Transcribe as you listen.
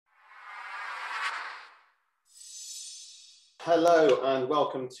Hello and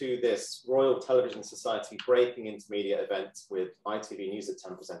welcome to this Royal Television Society Breaking Into Media event with ITV News at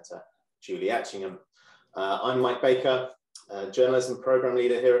 10 presenter Julie Etchingham. I'm Mike Baker, journalism programme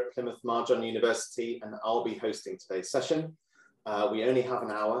leader here at Plymouth Marjon University, and I'll be hosting today's session. We only have an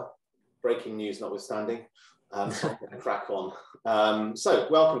hour, breaking news notwithstanding, so I'm going to crack on. So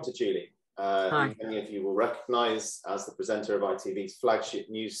welcome to Julie. Many of you will recognise as the presenter of ITV's flagship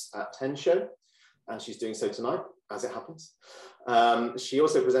News at 10 show, and she's doing so tonight, as it happens. She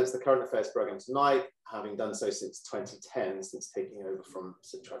also presents the Current Affairs programme tonight, having done so since 2010, since taking over from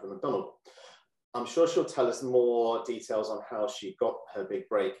Sir Trevor McDonald. I'm sure she'll tell us more details on how she got her big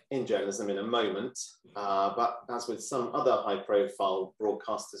break in journalism in a moment, but as with some other high-profile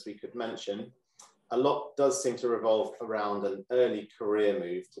broadcasters we could mention, a lot does seem to revolve around an early career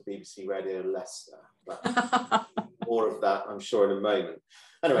move to BBC Radio Leicester. But more of that, I'm sure, in a moment.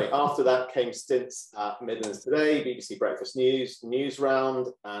 Anyway, after that came stints at Midlands Today, BBC Breakfast News,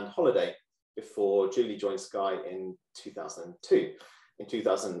 Newsround, and Holiday, before Julie joined Sky in 2002. In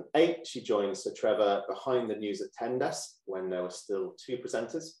 2008, she joined Sir Trevor behind the News at 10 desk, when there were still two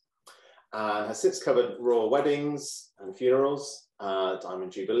presenters, and has since covered royal weddings and funerals,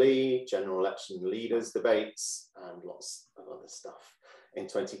 Diamond Jubilee, general election leaders debates, and lots of other stuff. In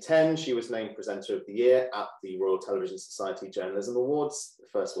 2010, she was named Presenter of the Year at the Royal Television Society Journalism Awards, the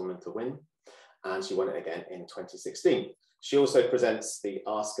first woman to win, and she won it again in 2016. She also presents the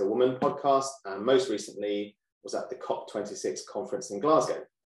Ask a Woman podcast, and most recently was at the COP26 conference in Glasgow.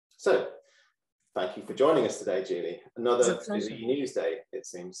 So, thank you for joining us today, Julie. Another busy news day, it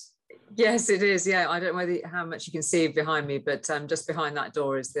seems. Yes, it is. Yeah, I don't know how much you can see behind me, but just behind that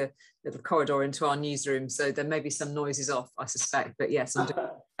door is the little corridor into our newsroom. So there may be some noises off, I suspect. But yes, I'm doing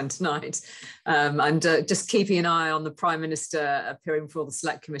it tonight. And just keeping an eye on the Prime Minister appearing before the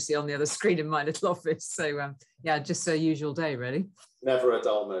Select Committee on the other screen in my little office. So yeah, just a usual day, really. Never a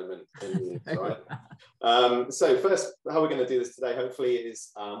dull moment in the news, right? So first, how we're going to do this today, hopefully,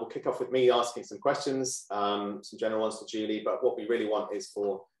 is we'll kick off with me asking some questions, some general ones to Julie. But what we really want is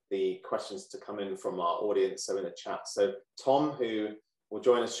for the questions to come in from our audience, so in a chat. So Tom, who will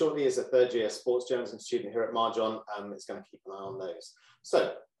join us shortly, is a third-year sports journalism student here at Marjon, is going to keep an eye on those.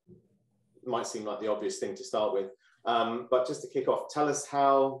 So it might seem like the obvious thing to start with, but just to kick off, tell us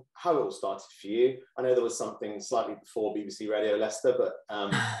how it all started for you. I know there was something slightly before BBC Radio Leicester, but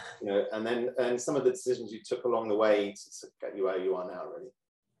you know, and some of the decisions you took along the way to get you where you are now, really.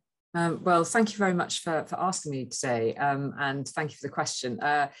 Well, thank you very much for asking me today, and thank you for the question.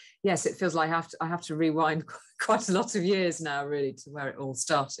 Yes, it feels like I have to rewind quite a lot of years now, really, to where it all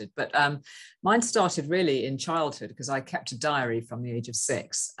started. But mine started really in childhood, because I kept a diary from the age of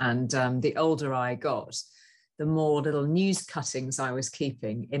 6, and the older I got, the more little news cuttings I was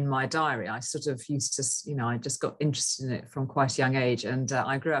keeping in my diary. I sort of used to, I just got interested in it from quite a young age, and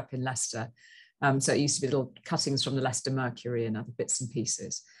I grew up in Leicester, so it used to be little cuttings from the Leicester Mercury and other bits and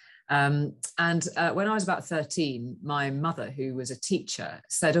pieces. When I was about 13, my mother, who was a teacher,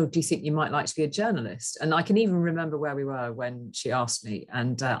 said, "Oh, do you think you might like to be a journalist?" And I can even remember where we were when she asked me,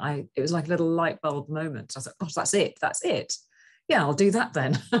 and it was like a little light bulb moment. I was like, "Gosh, that's it. Yeah, I'll do that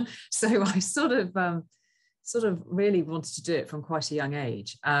then." So I sort of really wanted to do it from quite a young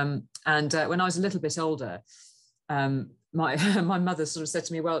age. And when I was a little bit older, my mother sort of said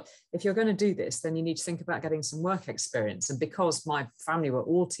to me, "Well, if you're going to do this, then you need to think about getting some work experience." And because my family were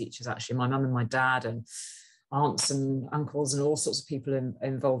all teachers, actually, my mum and my dad and aunts and uncles and all sorts of people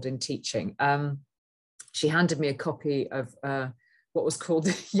involved in teaching, she handed me a copy of what was called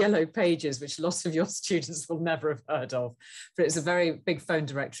the Yellow Pages, which lots of your students will never have heard of. But it's a very big phone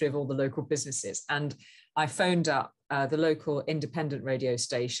directory of all the local businesses. And I phoned up the local independent radio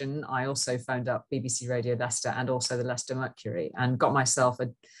station. I also phoned up BBC Radio Leicester and also the Leicester Mercury, and got myself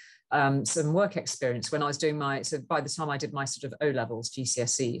some work experience when I was doing so by the time I did my sort of O-levels,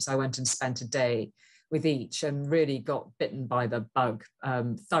 GCSEs, I went and spent a day with each and really got bitten by the bug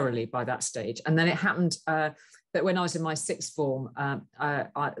thoroughly by that stage. And then it happened that when I was in my sixth form,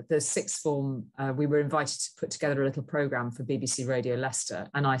 we were invited to put together a little programme for BBC Radio Leicester,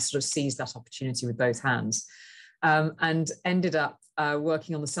 and I sort of seized that opportunity with both hands. And ended up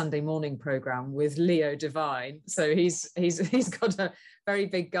working on the Sunday morning programme with Leo Devine. So he's got a very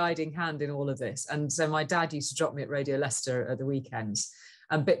big guiding hand in all of this. And so my dad used to drop me at Radio Leicester at the weekends.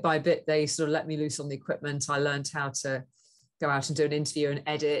 And bit by bit, they sort of let me loose on the equipment. I learned how to go out and do an interview and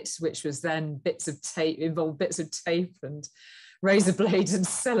edit, which was then involved bits of tape and razor blades and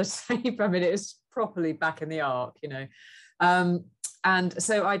sellotape. I mean, it was properly back in the arc, And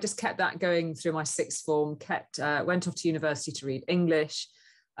so I just kept that going through my sixth form, went off to university to read English,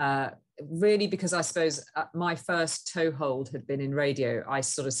 Really, because I suppose my first toehold had been in radio, I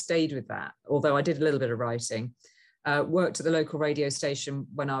sort of stayed with that, although I did a little bit of writing. Worked at the local radio station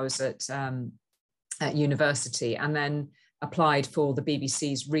when I was at university, and then applied for the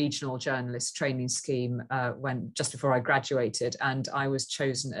BBC's regional journalist training scheme just before I graduated, and I was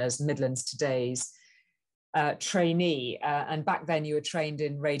chosen as Midlands Today's trainee. And back then you were trained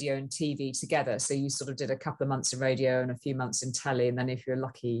in radio and TV together. So you sort of did a couple of months in radio and a few months in telly. And then if you're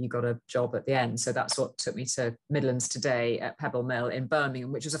lucky, you got a job at the end. So that's what took me to Midlands Today at Pebble Mill in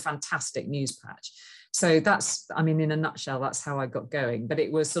Birmingham, which was a fantastic news patch. So that's, I mean, in a nutshell, that's how I got going. But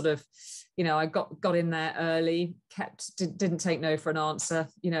it was sort of, you know, I got in there early, didn't take no for an answer,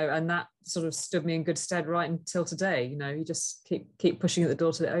 you know, and that sort of stood me in good stead right until today. You know, you just keep pushing at the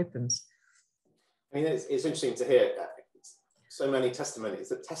door till it opens. I mean, it's interesting to hear so many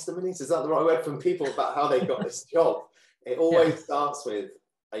testimonies. Testimonies, is that the right word, from people about how they got this job? It always starts with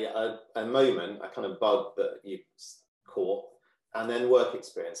a moment, a kind of bug that you caught, and then work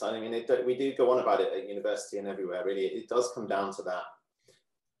experience. I mean, we do go on about it at university and everywhere, really. It does come down to that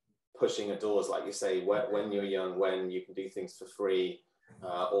pushing at doors, like you say, when you're young, when you can do things for free,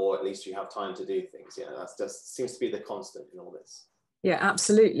 or at least you have time to do things. You know, that's just seems to be the constant in all this. Yeah,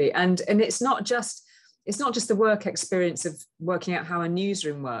 absolutely. And it's not just the work experience of working out how a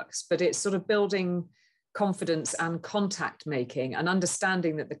newsroom works, but it's sort of building confidence and contact making and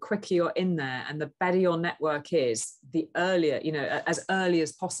understanding that the quicker you're in there and the better your network is, the earlier, you know, as early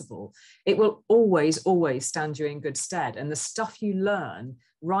as possible, it will always stand you in good stead. And the stuff you learn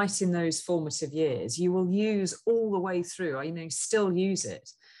right in those formative years, you will use all the way through, you know, still use it.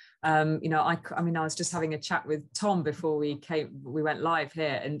 You know, I mean, I was just having a chat with Tom before we went live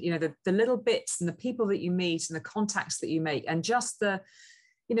here, and, you know, the little bits and the people that you meet and the contacts that you make, and just the,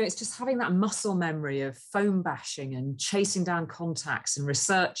 you know, it's just having that muscle memory of phone bashing and chasing down contacts and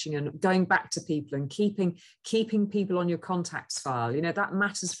researching and going back to people and keeping people on your contacts file. You know, that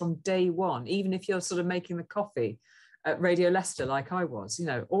matters from day one, even if you're sort of making the coffee at Radio Leicester like I was. You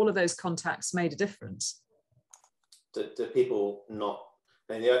know, all of those contacts made a difference. Do people not?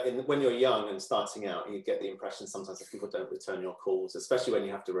 When you're young and starting out, you get the impression sometimes that people don't return your calls, especially when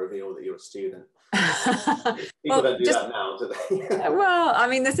you have to reveal that you're a student. People don't do that now, do they? Well, I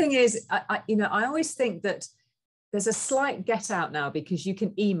mean, the thing is, I always think that there's a slight get out now, because you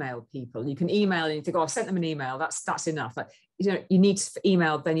can email people. You can email and you think, oh, I've sent them an email. That's enough. Like, you know, you need to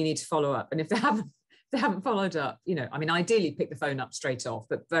email, then you need to follow up. And if they haven't followed up, you know, I mean, ideally pick the phone up straight off,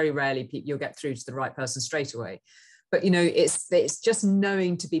 but very rarely you'll get through to the right person straight away. But, you know, it's just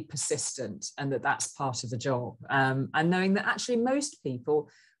knowing to be persistent, and that's part of the job. And knowing that actually most people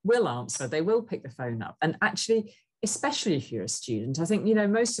will answer, they will pick the phone up. And actually, especially if you're a student, I think, you know,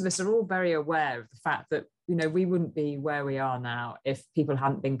 most of us are all very aware of the fact that, you know, we wouldn't be where we are now if people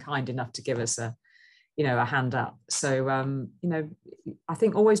hadn't been kind enough to give us a hand up. So, you know, I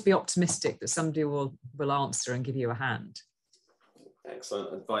think always be optimistic that somebody will answer and give you a hand.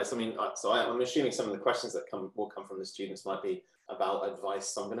 Excellent advice. I mean, so I'm assuming some of the questions that will come from the students might be about advice.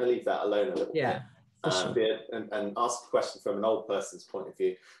 So I'm going to leave that alone a little bit. Sure. And ask a question from an old person's point of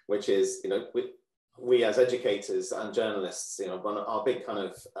view, which is, you know, we as educators and journalists, you know, one of our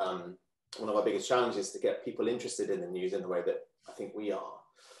biggest challenges to get people interested in the news in the way that I think we are.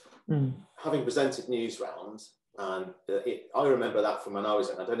 Having presented news rounds, and I remember that from when I was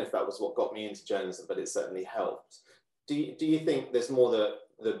young. I don't know if that was what got me into journalism, but it certainly helped. Do you think there's more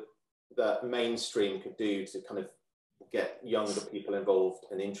that mainstream could do to kind of get younger people involved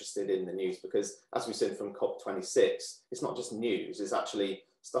and interested in the news? Because as we said from COP26, it's not just news, it's actually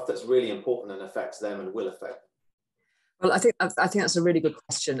stuff that's really important and affects them and will affect. Well, I think that's a really good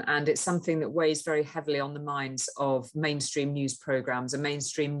question, and it's something that weighs very heavily on the minds of mainstream news programs and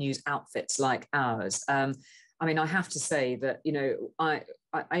mainstream news outfits like ours. I mean, I have to say that, you know,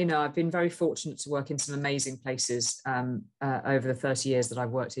 I've been very fortunate to work in some amazing places over the 30 years that I've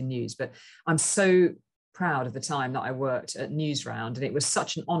worked in news, but I'm so proud of the time that I worked at Newsround, and it was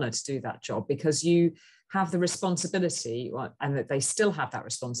such an honour to do that job, because you have the responsibility, and that they still have that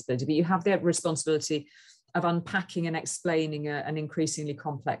responsibility, but you have the responsibility of unpacking and explaining an increasingly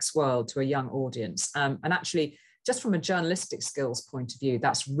complex world to a young audience. And actually, just from a journalistic skills point of view,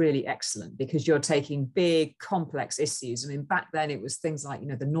 that's really excellent, because you're taking big, complex issues. I mean, back then it was things like, you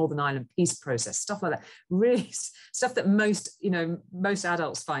know, the Northern Ireland peace process, stuff like that, really stuff that most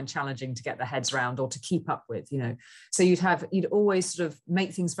adults find challenging to get their heads around or to keep up with, you know. So you'd always sort of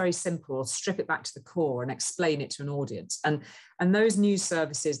make things very simple, strip it back to the core and explain it to an audience. And those news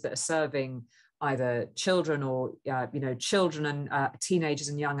services that are serving either children or children and teenagers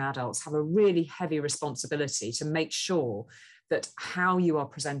and young adults have a really heavy responsibility to make sure that how you are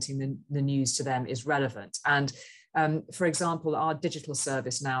presenting the news to them is relevant. And for example, our digital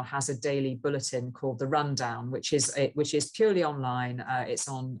service now has a daily bulletin called The Rundown, which is purely online. It's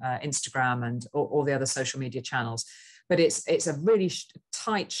on Instagram and all the other social media channels. But it's a really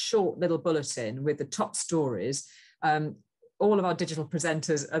tight, short little bulletin with the top stories. All of our digital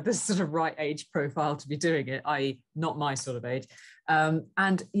presenters are the sort of right age profile to be doing it, i.e. not my sort of age.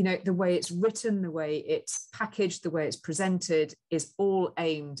 And, you know, the way it's written, the way it's packaged, the way it's presented is all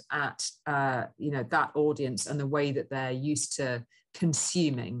aimed at, you know, that audience and the way that they're used to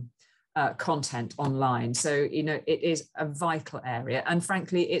consuming content online. So, you know, it is a vital area. And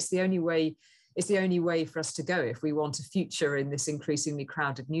frankly, it's the only way for us to go if we want a future in this increasingly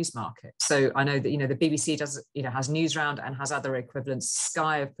crowded news market. So I know that, you know, the BBC does, you know, has Newsround and has other equivalents.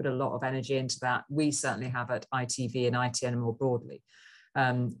 Sky have put a lot of energy into that. We certainly have at ITV and ITN more broadly.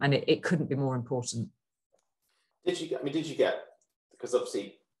 And it couldn't be more important. Did you get, because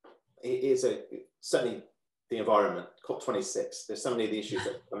obviously it is certainly the environment, COP26, there's so many of the issues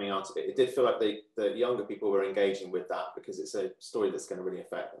that are coming out of it. It did feel like the younger people were engaging with that because it's a story that's going to really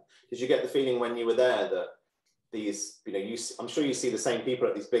affect them. Did you get the feeling when you were there that these, you know, I'm sure you see the same people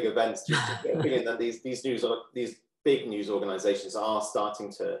at these big events, did you get a feeling that these big news organizations are starting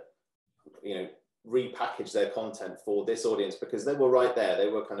to, you know, repackage their content for this audience because they were right there, they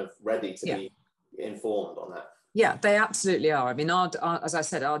were kind of ready to be informed on that? Yeah, they absolutely are. I mean, as I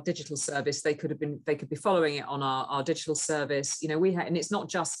said, our digital service, they could be following it on our digital service. You know, and it's not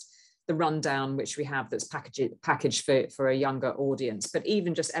just the rundown which we have that's packaged for a younger audience, but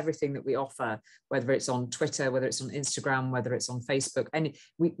even just everything that we offer, whether it's on Twitter, whether it's on Instagram, whether it's on Facebook, and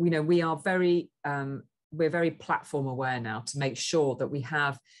we are very we're very platform aware now to make sure that we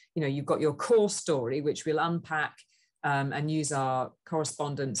have, you know, you've got your core story which we'll unpack. And use our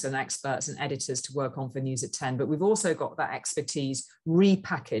correspondents and experts and editors to work on for News at 10. But we've also got that expertise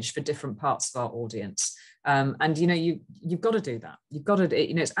repackaged for different parts of our audience. And, you know, you've got to do that. You've got to,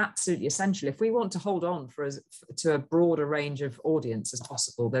 you know, it's absolutely essential. If we want to hold on to a broader range of audience as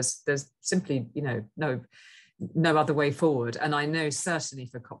possible, there's simply, you know, no other way forward. And I know certainly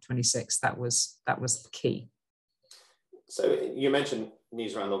for COP26, that was key. So you mentioned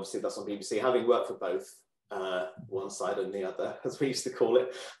Newsround, obviously that's on BBC, having worked for both, one side and the other, as we used to call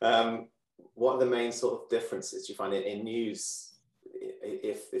it. What are the main sort of differences you find in news,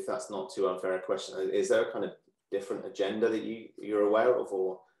 if that's not too unfair a question? Is there a kind of different agenda that you're aware of,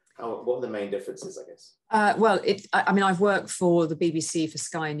 or what are the main differences, I guess? Well, I mean, I've worked for the BBC, for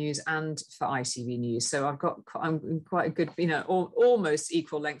Sky News and for ITV News. So I'm in quite a good, you know, almost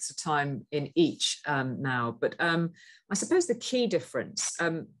equal lengths of time in each now. But I suppose the key difference,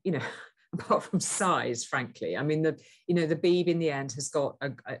 you know, apart from size, frankly, I mean, the Beeb in the end has got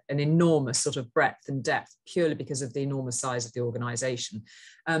an enormous sort of breadth and depth purely because of the enormous size of the organisation.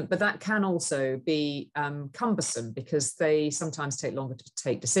 But that can also be cumbersome because they sometimes take longer to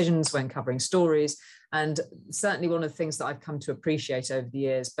take decisions when covering stories. And certainly one of the things that I've come to appreciate over the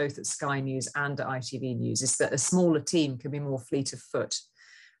years, both at Sky News and at ITV News, is that a smaller team can be more fleet of foot.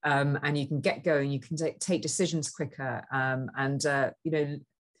 And you can get going, you can take decisions quicker, and you know,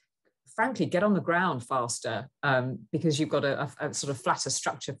 frankly, get on the ground faster because you've got a sort of flatter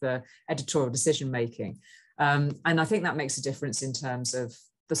structure for editorial decision making. And I think that makes a difference in terms of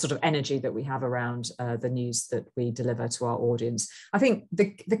the sort of energy that we have around the news that we deliver to our audience. I think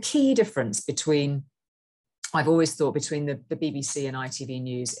the key difference I've always thought between the BBC and ITV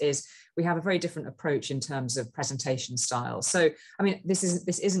News is we have a very different approach in terms of presentation style. So, I mean, this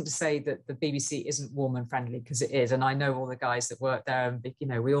isn't to say that the BBC isn't warm and friendly, because it is, and I know all the guys that work there, and you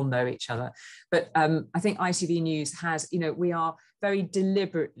know, we all know each other. But I think ITV News has, you know, we are very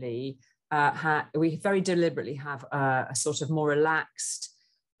deliberately have a sort of more relaxed,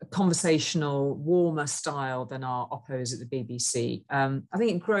 conversational, warmer style than our oppos at the BBC. I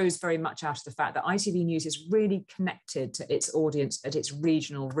think it grows very much out of the fact that ITV News is really connected to its audience at its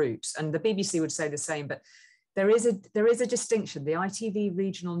regional roots, and the BBC would say the same. But there is a distinction. The ITV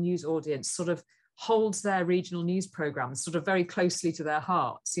regional news audience sort of holds their regional news programs sort of very closely to their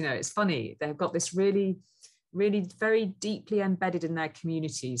hearts. You know, it's funny, they've got this really very deeply embedded in their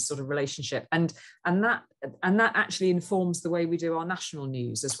communities sort of relationship, and that actually informs the way we do our national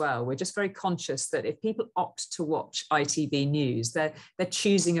news as well. We're just very conscious that if people opt to watch ITV News, they're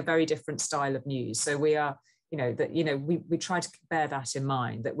choosing a very different style of news. So we are, you know, that, you know, we try to bear that in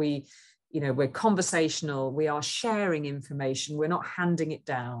mind, that we, you know, we're conversational, we are sharing information, we're not handing it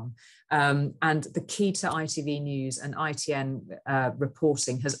down. And the key to ITV News and ITN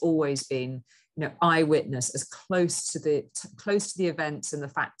reporting has always been, you know, eyewitness, as close to the events and the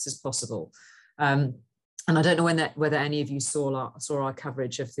facts as possible. And I don't know whether any of you saw our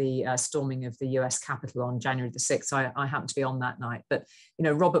coverage of the storming of the US Capitol on January the 6th. I happened to be on that night. But,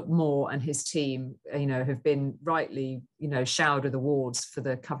 Robert Moore and his team, have been rightly, showered with awards for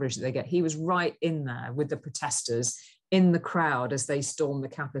the coverage that they get. He was right in there with the protesters in the crowd as they stormed the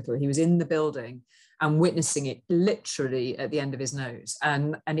Capitol. He was in the building and witnessing it literally at the end of his nose.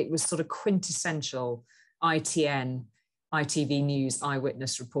 And it was sort of quintessential ITV News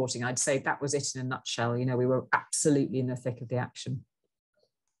eyewitness reporting. I'd say that was it in a nutshell. We were absolutely in the thick of the action.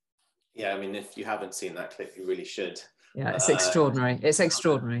 Yeah, I mean, if you haven't seen that clip, you really should. Yeah, it's extraordinary. It's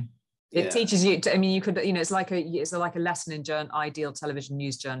extraordinary. It teaches you. You could. It's like a lesson in ideal television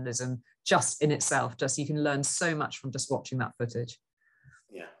news journalism, just in itself. Just you can learn so much from just watching that footage.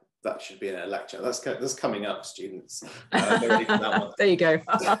 Yeah, that should be in a lecture. That's coming up, students. Get ready for that one. There you go.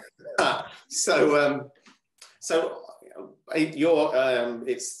 So you're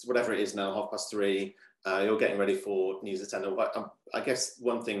it's whatever it is now, 3:30. You're getting ready for News at 10. I guess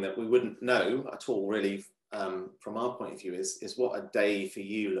one thing that we wouldn't know at all really from our point of view is what a day for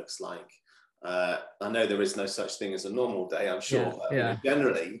you looks like. I know there is no such thing as a normal day, I'm sure. Yeah. But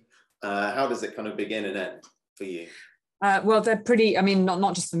generally, how does it kind of begin and end for you? Well, they're pretty, I mean,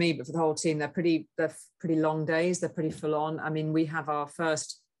 not just for me, but for the whole team, they're pretty long days. They're pretty full on. I mean, we have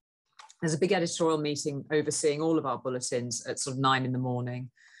there's a big editorial meeting overseeing all of our bulletins at sort of 9 in the morning.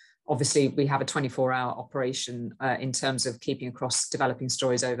 Obviously, we have a 24-hour operation in terms of keeping across developing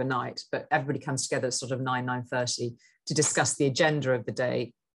stories overnight, but everybody comes together at sort of 9:30 to discuss the agenda of the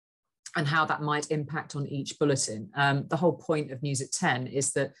day and how that might impact on each bulletin. The whole point of News at 10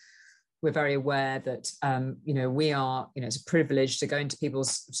 is that we're very aware that, we are, it's a privilege to go into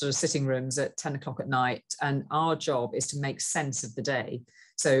people's sort of sitting rooms at 10 o'clock at night. And our job is to make sense of the day.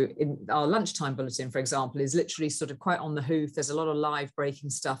 So in our lunchtime bulletin, for example, is literally sort of quite on the hoof. There's a lot of live breaking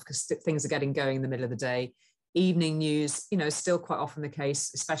stuff because things are getting going in the middle of the day. Evening news, is still quite often the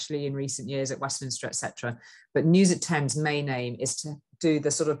case, especially in recent years at Westminster, etc. But News at 10's main aim is to do the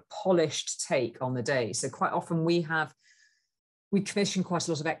sort of polished take on the day. So quite often we commission quite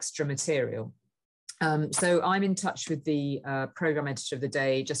a lot of extra material. So I'm in touch with the program editor of the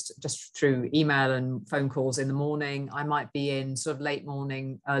day just through email and phone calls in the morning. I might be in sort of late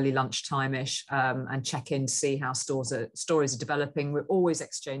morning, early lunchtime-ish and check in to see how stories are developing. We're always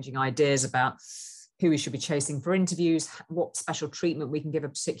exchanging ideas about who we should be chasing for interviews, what special treatment we can give a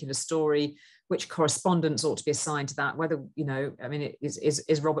particular story, which correspondents ought to be assigned to that, whether,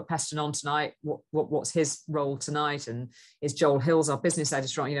 is Robert Peston on tonight? What's his role tonight? And is Joel Hills our business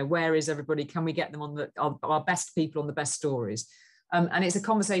editor? Where is everybody? Can we get them on our best people on the best stories? And it's a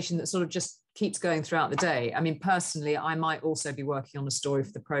conversation that sort of just keeps going throughout the day. I mean, personally, I might also be working on a story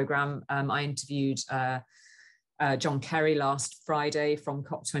for the programme. I interviewed John Kerry last Friday from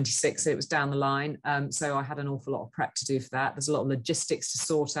COP26. It was down the line. So I had an awful lot of prep to do for that. There's a lot of logistics to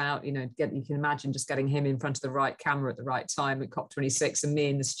sort out. You can imagine just getting him in front of the right camera at the right time at COP26 and me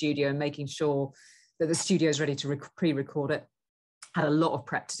in the studio and making sure that the studio is ready to pre-record it. Had a lot of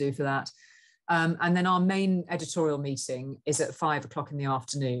prep to do for that. And then our main editorial meeting is at 5 o'clock in the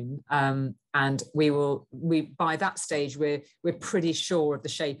afternoon. And by that stage, we're pretty sure of the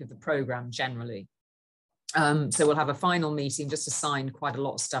shape of the programme generally. So we'll have a final meeting just to sign quite a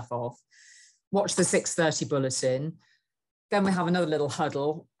lot of stuff off, watch the 6:30 bulletin. Then we have another little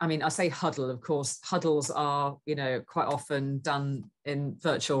huddle. I mean, I say huddle, of course, huddles are, quite often done in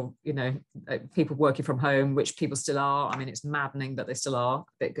virtual, people working from home, which people still are. I mean, it's maddening that they still are.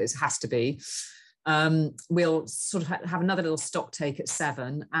 It has to be. We'll sort of have another little stock take at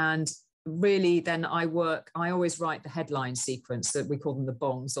 7. And really then I always write the headline sequence that we call them the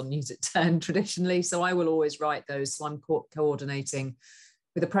bongs on News at 10 traditionally. So I will always write those. So I'm coordinating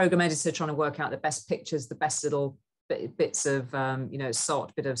with the program editor, trying to work out the best pictures, the best little bits of,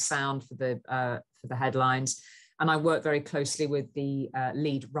 bit of sound for the headlines. And I work very closely with the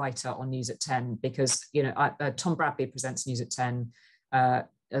lead writer on News at 10 because, Tom Bradby presents News at 10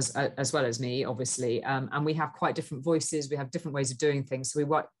 as well as me, obviously. And we have quite different voices. We have different ways of doing things. So we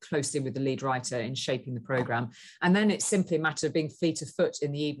work closely with the lead writer in shaping the programme. And then it's simply a matter of being fleet of foot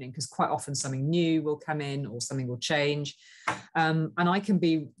in the evening because quite often something new will come in or something will change. And I can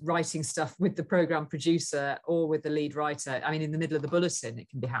be writing stuff with the programme producer or with the lead writer. I mean, in the middle of the bulletin, it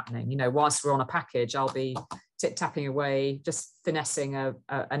can be happening. whilst we're on a package, I'll be tip-tapping away, just finessing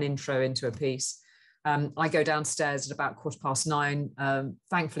an intro into a piece. I go downstairs at about 9:15.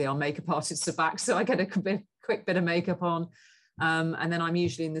 Thankfully, our makeup artists are back, so I get a quick bit of makeup on. And then I'm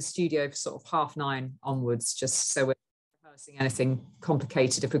usually in the studio for sort of 9:30 onwards, just so we're rehearsing anything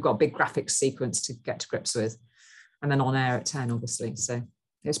complicated if we've got a big graphics sequence to get to grips with. And then on air at 10, obviously. So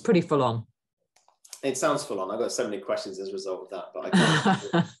it's pretty full on. It sounds full on. I've got so many questions as a result of that, but I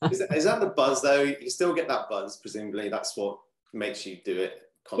can't. Is that the buzz though? You still get that buzz, presumably. That's what makes you do it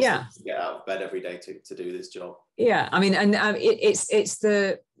constantly, to get out of bed every day to do this job. Yeah, I mean, and it's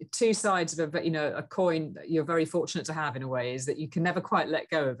the two sides of a coin that you're very fortunate to have in a way, is that you can never quite let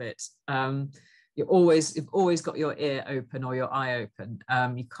go of it. You've always got your ear open or your eye open.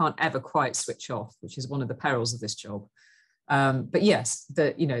 You can't ever quite switch off, which is one of the perils of this job. But yes,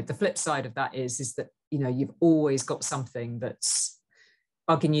 the flip side of that is that you've always got something that's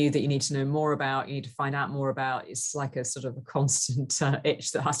bugging you that you need to know more about, you need to find out more about. It's like a sort of a constant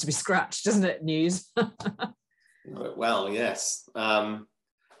itch that has to be scratched, doesn't it? News. Well, yes.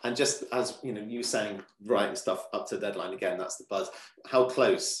 And just as you saying, writing stuff up to deadline again, that's the buzz. How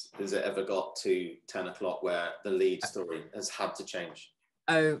close has it ever got to 10 o'clock where the lead story has had to change?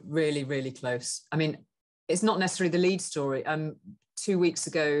 Oh, really, really close. I mean, it's not necessarily the lead story. 2 weeks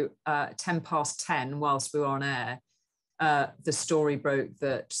ago, 10:10, whilst we were on air, the story broke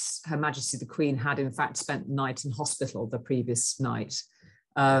that Her Majesty the Queen had in fact spent the night in hospital the previous night.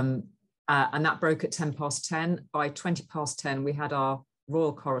 And that broke at 10:10. By 20:10, we had our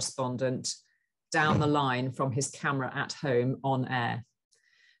royal correspondent down the line from his camera at home on air.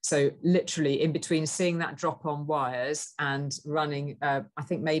 So literally in between seeing that drop on wires and running, I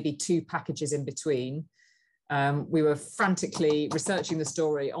think maybe 2 packages in between, we were frantically researching the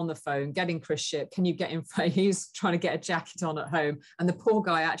story on the phone, getting Chris Ship, can you get in front? He's trying to get a jacket on at home. And the poor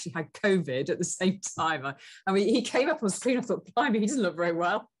guy actually had COVID at the same time. I mean, he came up on screen, I thought, blimey, he doesn't look very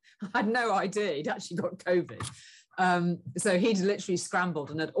well. I had no idea he'd actually got COVID. So he'd literally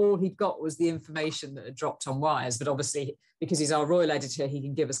scrambled, and all he'd got was the information that had dropped on wires. But obviously, because he's our royal editor, he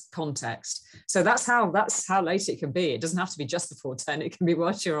can give us context. So that's how late it can be. It doesn't have to be just before 10. It can be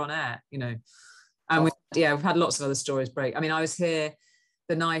whilst you're on air, And we've had lots of other stories break. I mean, I was here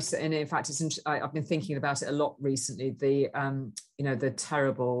the night, and in fact, I've been thinking about it a lot recently. The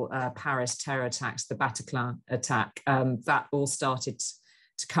terrible Paris terror attacks, the Bataclan attack, that all started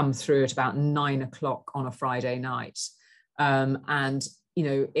to come through at about 9 o'clock on a Friday night. And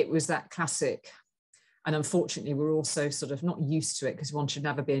it was that classic, and unfortunately we're also sort of not used to it because one should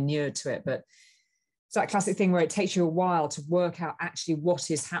never be inured to it, but it's that classic thing where it takes you a while to work out actually what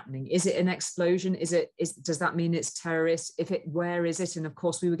is happening. Is it an explosion? Does that mean it's terrorists? Where is it? And of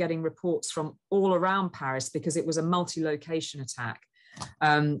course we were getting reports from all around Paris because it was a multi-location attack.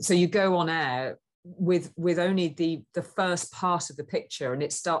 So you go on air with only the first part of the picture, and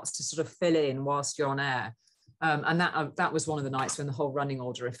it starts to sort of fill in whilst you're on air. And that was one of the nights when the whole running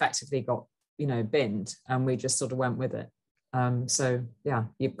order effectively got binned, and we just sort of went with it. So yeah,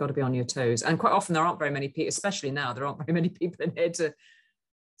 you've got to be on your toes, and quite often there aren't very many people, especially now, there aren't very many people in here to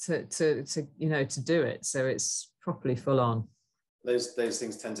do it. So it's properly full on. Those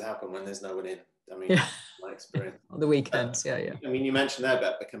things tend to happen when there's no one in. I mean, yeah. My experience on the weekends. Yeah. I mean, you mentioned there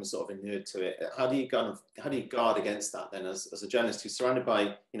about becoming sort of inured to it. How do you guard against that then, as a journalist who's surrounded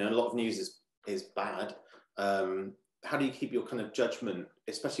by a lot of news is bad? How do you keep your kind of judgment,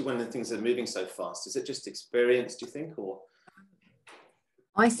 especially when the things are moving so fast? Is it just experience, do you think, or?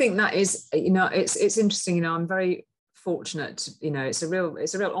 I think that is, it's interesting. I'm very fortunate. It's a real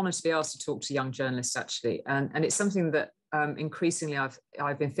honour to be asked to talk to young journalists, actually, and it's something that increasingly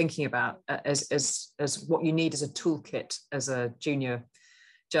I've been thinking about as what you need as a toolkit as a junior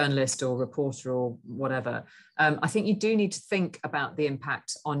journalist or reporter or whatever. I think you do need to think about the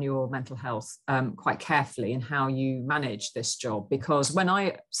impact on your mental health quite carefully in how you manage this job, because when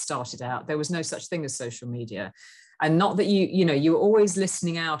I started out, there was no such thing as social media. And not that you were always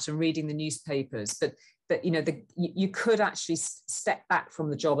listening out and reading the newspapers, but you could actually step back from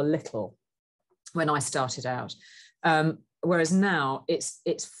the job a little when I started out. Whereas now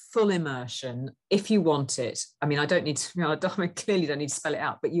it's full immersion if you want it. I mean, I clearly don't need to spell it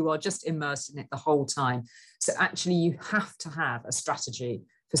out, but you are just immersed in it the whole time. So actually you have to have a strategy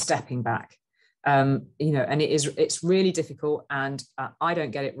for stepping back. And it's really difficult, and I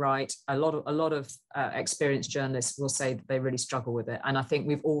don't get it right. A lot of experienced journalists will say that they really struggle with it, and I think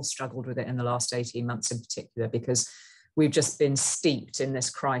we've all struggled with it in the last 18 months in particular, because we've just been steeped in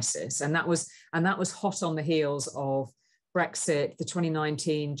this crisis, and that was hot on the heels of Brexit, the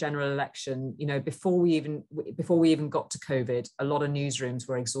 2019 general election. Before we even got to COVID, a lot of newsrooms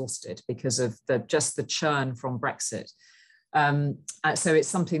were exhausted because of the churn from Brexit. So it's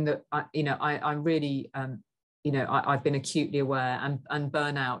something that I'm really I've been acutely aware, and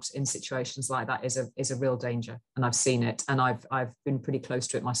burnout in situations like that is a real danger, and I've seen it, and I've been pretty close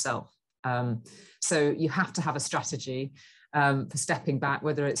to it myself. So you have to have a strategy, for stepping back,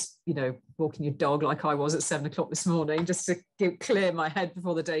 whether it's, you know, walking your dog like I was at 7 o'clock this morning, just to clear my head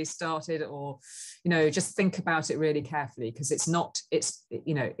before the day started, or, you know, just think about it really carefully, because it's not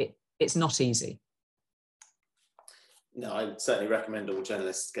easy. No, I would certainly recommend all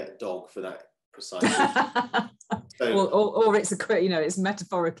journalists get a dog for that precisely. So, or it's it's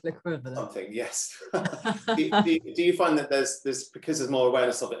metaphorical equivalent. Something, yes. do you find that there's because there's more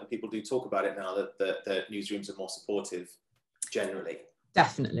awareness of it and people do talk about it now, that the newsrooms are more supportive generally?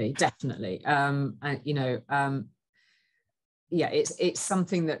 Definitely. And yeah, it's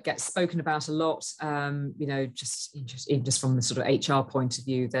something that gets spoken about a lot. Just from the sort of HR point of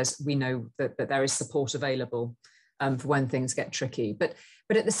view, we know that there is support available for when things get tricky. But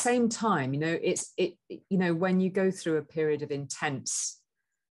at the same time, when you go through a period of intense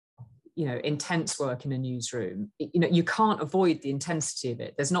work in a newsroom, you can't avoid the intensity of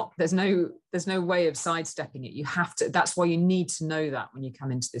it. There's no way of sidestepping it. You have to. That's why you need to know that when you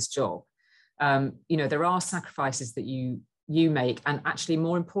come into this job. There are sacrifices that you make, and actually,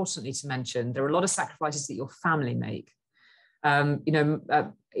 more importantly to mention, there are a lot of sacrifices that your family make. I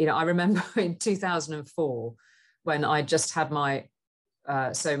remember in 2004 when I just had my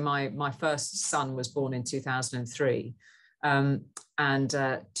first son was born in 2003. And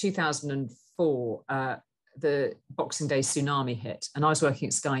 2004, the Boxing Day tsunami hit, and I was working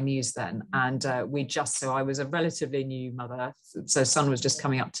at Sky News then, and I was a relatively new mother, so son was just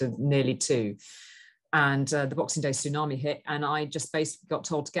coming up to nearly 2, and the Boxing Day tsunami hit, and I just basically got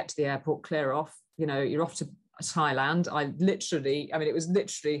told to get to the airport, clear off, you're off to Thailand. It was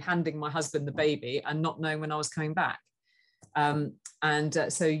literally handing my husband the baby and not knowing when I was coming back.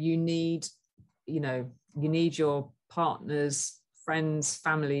 So you need your partners, friends,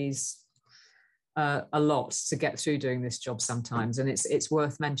 families, a lot to get through doing this job sometimes, and it's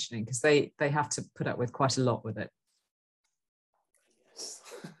worth mentioning, because they have to put up with quite a lot with it.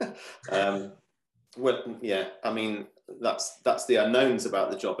 Yes. Well, yeah, I mean, that's the unknowns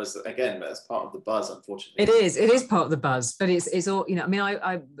about the job, as part of the buzz, unfortunately. It is part of the buzz, but it's all,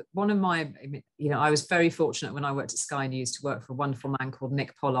 I was very fortunate when I worked at Sky News to work for a wonderful man called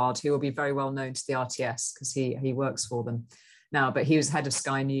Nick Pollard, who will be very well known to the RTS because he works for them now, but he was head of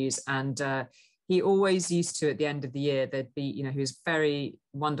Sky News, and he always used to, at the end of the year, there'd be, he was very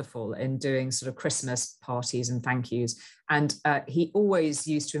wonderful in doing sort of Christmas parties and thank yous. And he always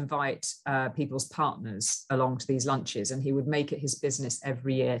used to invite people's partners along to these lunches, and he would make it his business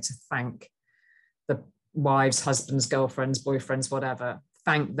every year to thank the wives, husbands, girlfriends, boyfriends, whatever,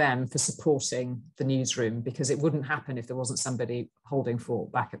 thank them for supporting the newsroom, because it wouldn't happen if there wasn't somebody holding fort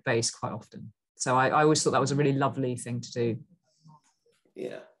back at base quite often. So I always thought that was a really lovely thing to do.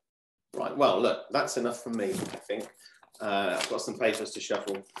 Yeah. Right, well, look, that's enough from me, I think. I've got some papers to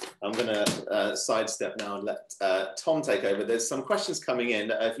shuffle. I'm going to sidestep now and let Tom take over. There's some questions coming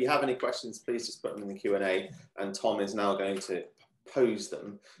in. If you have any questions, please just put them in the Q&A, and Tom is now going to pose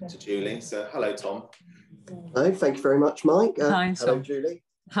them to Julie. So, hello, Tom. Hello, thank you very much, Mike. Hi, Tom. Hello, Julie.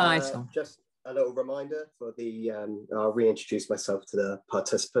 Hi, Tom. Just a little reminder for I'll reintroduce myself to the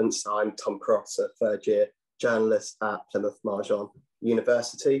participants. I'm Tom Cross, a third-year journalist at Plymouth Marjon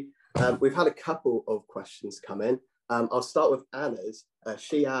University. We've had a couple of questions come in. I'll start with Anna's.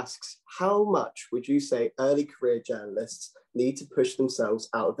 She asks, how much would you say early career journalists need to push themselves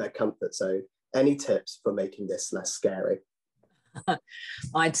out of their comfort zone? Any tips for making this less scary?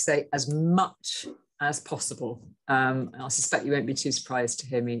 I'd say as much as possible. I suspect you won't be too surprised to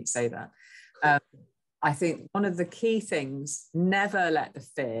hear me say that. I think one of the key things, never let the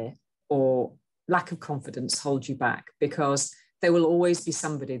fear or lack of confidence hold you back, because there will always be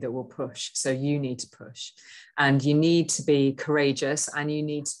somebody that will push. So you need to push, and you need to be courageous, and you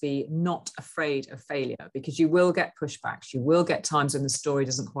need to be not afraid of failure, because you will get pushbacks. You will get times when the story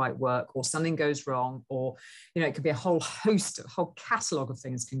doesn't quite work, or something goes wrong, or, it could be a whole catalogue of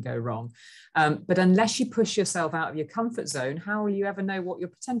things can go wrong. But unless you push yourself out of your comfort zone, how will you ever know what your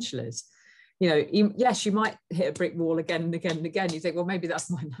potential is? Yes, you might hit a brick wall again and again and again. You think, well, maybe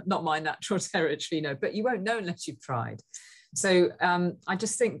that's not my natural territory, but you won't know unless you've tried. So I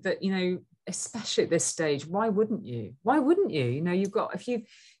just think that, especially at this stage, why wouldn't you? Why wouldn't you? You've got,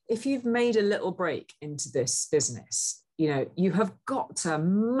 if you've made a little break into this business, you have got to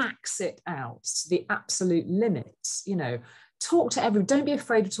max it out to the absolute limits. Talk to everyone. Don't be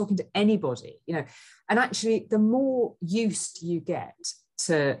afraid of talking to anybody. And actually, the more used you get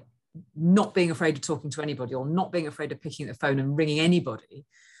to not being afraid of talking to anybody, or not being afraid of picking up the phone and ringing anybody,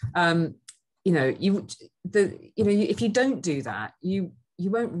 if you don't do that, you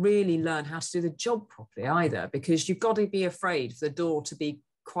won't really learn how to do the job properly either, because you've got to be afraid for the door to be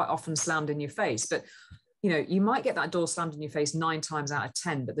quite often slammed in your face. But you know, you might get that door slammed in your face 9 times out of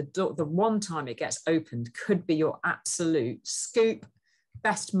 10, but the one time it gets opened could be your absolute scoop,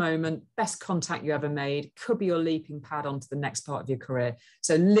 best moment, best contact you ever made, could be your leaping pad onto the next part of your career.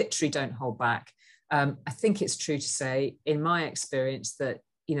 So literally don't hold back. I think it's true to say, in my experience, that,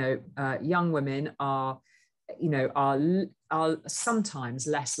 you know, young women are sometimes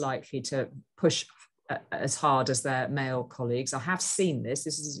less likely to push as hard as their male colleagues. I have seen this.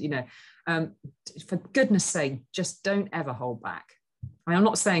 This is, you know, for goodness sake, just don't ever hold back. I mean, I'm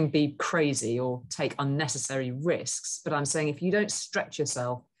not saying be crazy or take unnecessary risks, but I'm saying if you don't stretch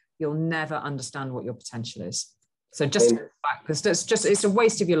yourself, you'll never understand what your potential is. So just hold back, because it's a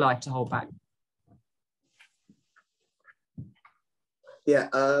waste of your life to hold back. Yeah,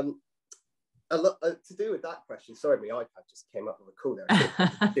 a lot to do with that question. Sorry, my iPad just came up with a call there.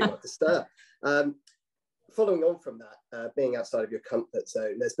 I didn't want to disturb. Following on from that, being outside of your comfort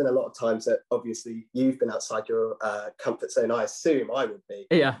zone, there's been a lot of times that obviously you've been outside your comfort zone. I assume I would be.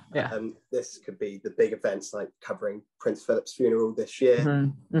 Yeah. This could be the big events like covering Prince Philip's funeral this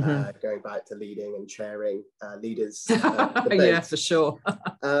year, going back to leading and chairing leaders. Yeah, for sure.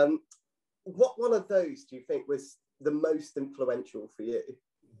 What one of those do you think was the most influential for you?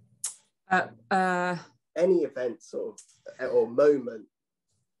 Any event or moment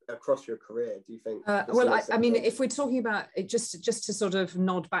across your career, do you think? Well, I mean, if we're talking about it, just to sort of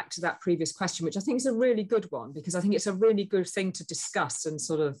nod back to that previous question, which I think is a really good one, because I think it's a really good thing to discuss and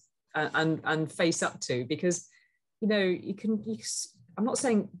sort of and face up to, because, you know, I'm not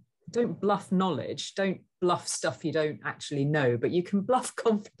saying don't bluff knowledge, don't bluff stuff you don't actually know, but you can bluff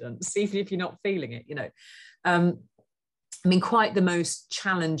confidence even if you're not feeling it, you know. I mean, quite the most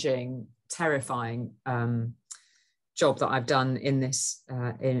challenging, terrifying job that I've done in this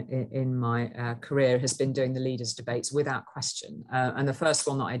in my career has been doing the leaders debates, without question. And the first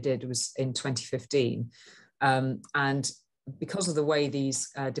one that I did was in 2015. And because of the way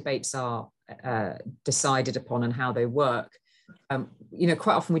these debates are decided upon and how they work, you know,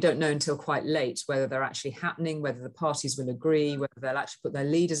 quite often we don't know until quite late whether they're actually happening, whether the parties will agree, whether they'll actually put their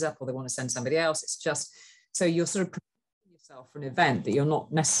leaders up or they want to send somebody else. It's just, so you're sort of preparing yourself for an event that you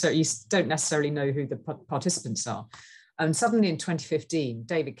don't necessarily know who the participants are. And suddenly in 2015,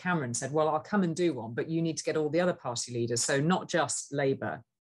 David Cameron said, well, I'll come and do one, but you need to get all the other party leaders. So not just Labour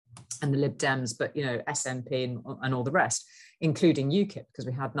and the Lib Dems, but, you know, SNP and all the rest, including UKIP, because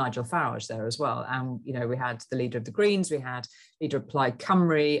we had Nigel Farage there as well. And, you know, we had the leader of the Greens, we had leader of Plaid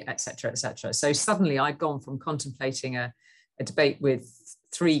Cymru, et cetera, et cetera. So suddenly I'd gone from contemplating a debate with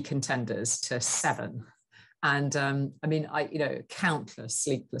 3 contenders to 7. And I mean, you know, countless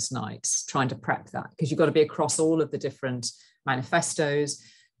sleepless nights trying to prep that, because you've got to be across all of the different manifestos,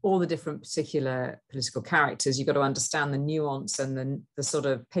 all the different particular political characters. You've got to understand the nuance and the sort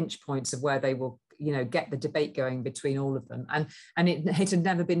of pinch points of where they will, you know, get the debate going between all of them. And it had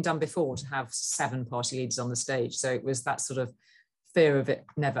never been done before to have 7 party leaders on the stage. So it was that sort of fear of it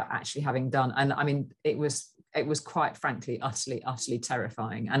never actually having done. And I mean, it was quite frankly, utterly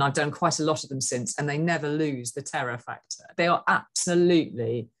terrifying. And I've done quite a lot of them since, and they never lose the terror factor. They are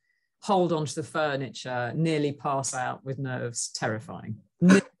absolutely hold on to the furniture, nearly pass out with nerves, terrifying.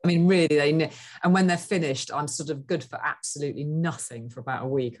 I mean, really, and when they're finished, I'm sort of good for absolutely nothing for about a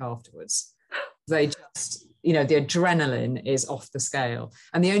week afterwards. They just, you know, the adrenaline is off the scale.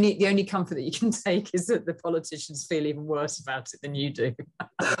 And the only comfort that you can take is that the politicians feel even worse about it than you do.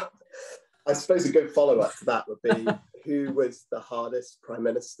 I suppose a good follow-up to that would be, who was the hardest Prime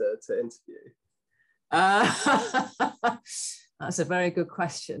Minister to interview? That's a very good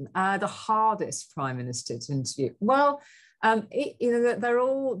question. The hardest Prime Minister to interview. Well, you know, they're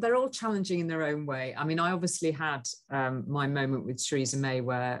all challenging in their own way. I mean, I obviously had my moment with Theresa May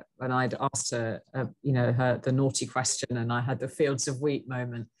when I'd asked her, you know, the naughty question, and I had the fields of wheat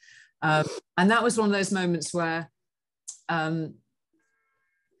moment, and that was one of those moments where.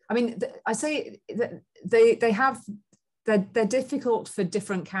 I mean, I say that they're difficult for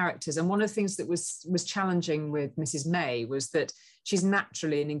different characters. And one of the things that was challenging with Mrs. May was that she's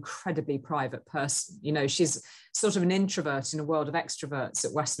naturally an incredibly private person. You know, she's sort of an introvert in a world of extroverts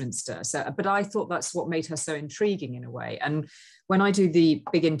at Westminster. So, but I thought that's what made her so intriguing in a way. And when I do the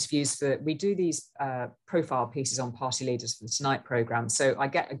big interviews we do these profile pieces on party leaders for the Tonight programme. So I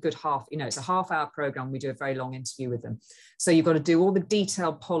get a good it's a half-hour programme. We do a very long interview with them. So you've got to do all the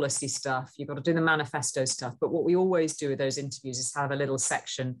detailed policy stuff. You've got to do the manifesto stuff. But what we always do with those interviews is have a little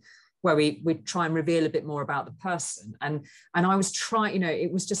section where we try and reveal a bit more about the person. And I was trying, you know,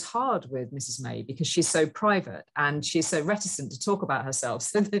 it was just hard with Mrs. May because she's so private and she's so reticent to talk about herself.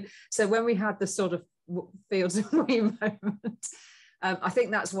 So when we had the sort of fields of wheat moment, I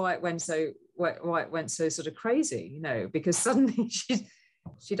think that's why it went so sort of crazy, you know, because suddenly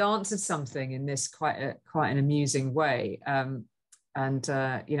she'd answered something in this quite an amusing way, and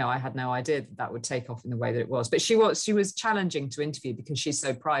you know, I had no idea that would take off in the way that it was. But she was challenging to interview because she's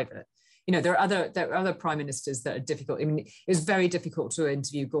so private. You know, there are other prime ministers that are difficult. I mean, it was very difficult to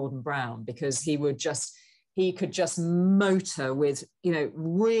interview Gordon Brown because he could just motor with, you know,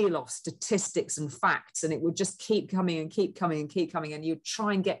 reel off statistics and facts, and it would just keep coming and keep coming and keep coming, and you'd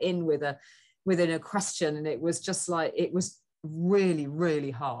try and get in within a question, and it was just like, it was really,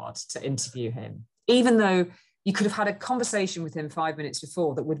 really hard to interview him, even though you could have had a conversation with him 5 minutes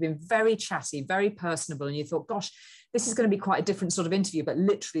before that would have been very chatty, very personable, and you thought, gosh, this is going to be quite a different sort of interview. But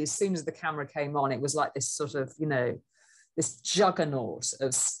literally, as soon as the camera came on, it was like this sort of, you know, this juggernaut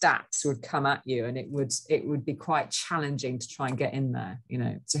of stats would come at you, and it would be quite challenging to try and get in there, you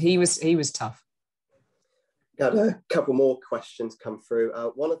know. So he was tough. Got a couple more questions come through.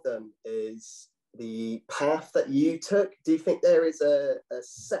 One of them is the path that you took. Do you think there is a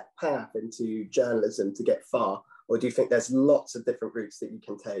set path into journalism to get far, or do you think there's lots of different routes that you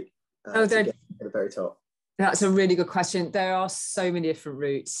can take to get to the very top? That's a really good question. There are so many different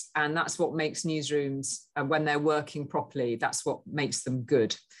routes, and that's what makes newsrooms, when they're working properly, that's what makes them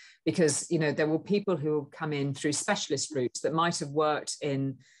good. Because, you know, there were people who come in through specialist routes that might have worked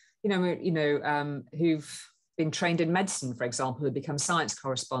in, who've been trained in medicine, for example, who become science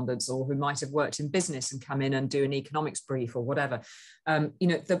correspondents, or who might have worked in business and come in and do an economics brief or whatever. You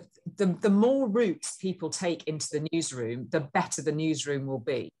know, the more routes people take into the newsroom, the better the newsroom will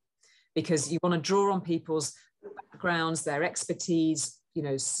be. Because you want to draw on people's backgrounds, their expertise, you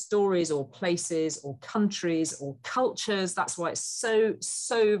know, stories or places or countries or cultures. That's why it's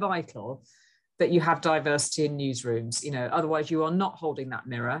so vital that you have diversity in newsrooms. You know, otherwise you are not holding that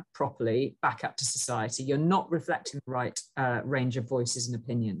mirror properly back up to society. You're not reflecting the right range of voices and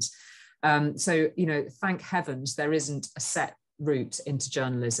opinions. So, you know, thank heavens there isn't a set route into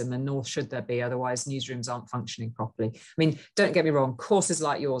journalism, and nor should there be, otherwise newsrooms aren't functioning properly. I mean, don't get me wrong, courses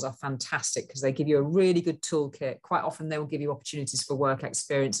like yours are fantastic because they give you a really good toolkit. Quite often they will give you opportunities for work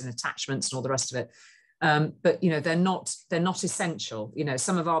experience and attachments and all the rest of it, but you know, they're not essential. You know,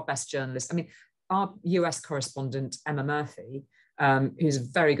 some of our best journalists, I mean, our US correspondent Emma Murphy, who's a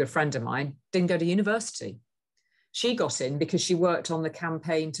very good friend of mine, didn't go to university. She got in because she worked on the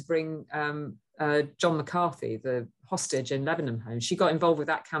campaign to bring John McCarthy, the hostage in Lebanon, home. She got involved with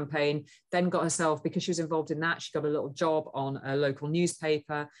that campaign, then got herself, because she was involved in that, she got a little job on a local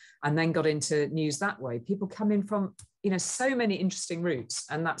newspaper, and then got into news that way. People come in from, you know, so many interesting routes,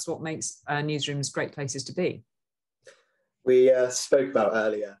 and that's what makes newsrooms great places to be. We spoke about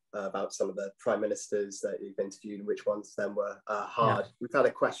earlier about some of the prime ministers that you've interviewed and which ones of them were hard. Yeah. We've had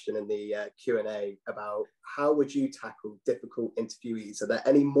a question in the Q&A about how would you tackle difficult interviewees? Are there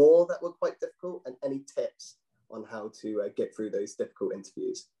any more that were quite difficult, and any tips on how to get through those difficult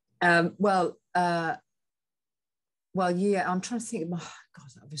interviews? Well, yeah, I'm trying to think. Oh, God,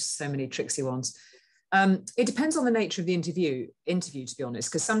 there's so many tricksy ones. It depends on the nature of the interview, to be honest,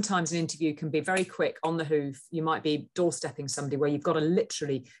 because sometimes an interview can be very quick, on the hoof. You might be doorstepping somebody where you've got to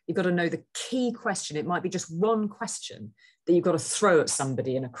know the key question. It might be just one question that you've got to throw at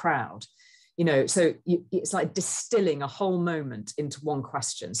somebody in a crowd, you know, so it's like distilling a whole moment into one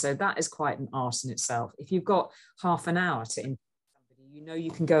question. So that is quite an art in itself. If you've got half an hour to interview somebody, you know,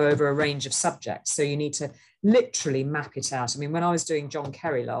 you can go over a range of subjects. So you need to literally map it out. I mean, when I was doing John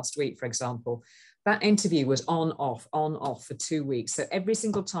Kerry last week, for example, that interview was on, off for 2 weeks. So every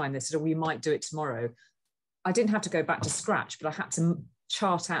single time they said, oh, we might do it tomorrow, I didn't have to go back to scratch, but I had to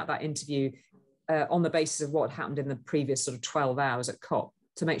chart out that interview on the basis of what happened in the previous sort of 12 hours at COP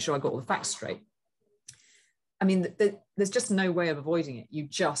to make sure I got all the facts straight. I mean, there's just no way of avoiding it. You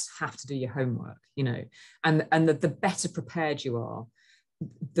just have to do your homework, you know, and the better prepared you are,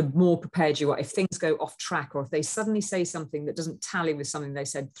 the more prepared you are. If things go off track, or if they suddenly say something that doesn't tally with something they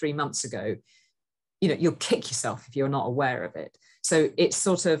said 3 months ago, you know, you'll kick yourself if you're not aware of it. So it's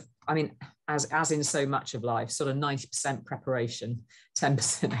sort of, I mean, as in so much of life, sort of 90% preparation,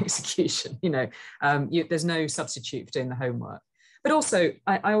 10% execution, you know, there's no substitute for doing the homework. But also,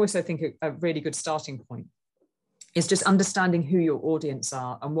 I also think a really good starting point is just understanding who your audience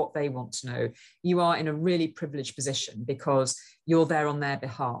are and what they want to know. You are in a really privileged position because you're there on their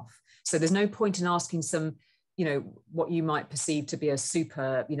behalf. So there's no point in asking some, you know, what you might perceive to be a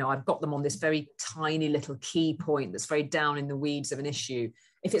super, you know, I've got them on this very tiny little key point that's very down in the weeds of an issue.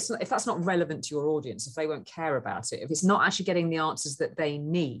 If that's not relevant to your audience, if they won't care about it, if it's not actually getting the answers that they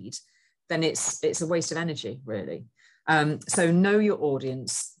need, then it's a waste of energy, really. So know your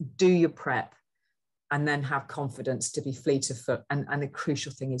audience, do your prep, and then have confidence to be fleet of foot. And the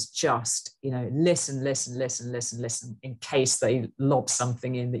crucial thing is just, you know, listen in case they lob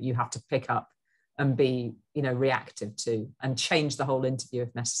something in that you have to pick up and be, you know, reactive to, and change the whole interview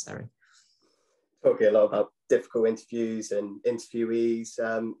if necessary. Talking a lot about difficult interviews and interviewees.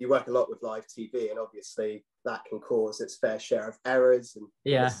 You work a lot with live TV, and obviously that can cause its fair share of errors and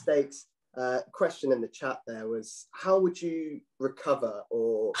mistakes. Question in the chat there was, how would you recover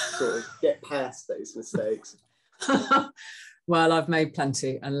or sort of get past those mistakes? Well, I've made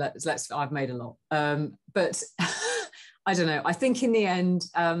plenty, and I've made a lot. But I don't know. I think in the end,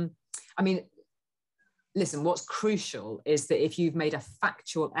 I mean, listen, what's crucial is that if you've made a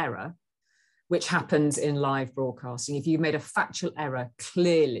factual error, which happens in live broadcasting, if you've made a factual error,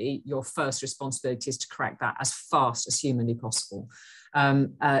 clearly your first responsibility is to correct that as fast as humanly possible.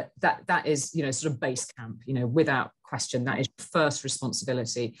 That is, you know, sort of base camp, you know, without question, that is first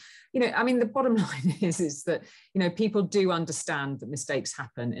responsibility. You know, I mean, the bottom line is that, you know, people do understand that mistakes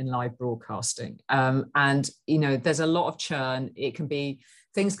happen in live broadcasting. And, you know, there's a lot of churn. It can be,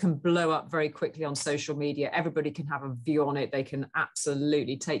 things can blow up very quickly on social media. Everybody can have a view on it. They can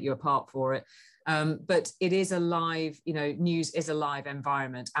absolutely take you apart for it. But it is a live, you know, news is a live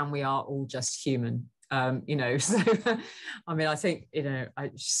environment, and we are all just human. You know, so I mean, I think, you know,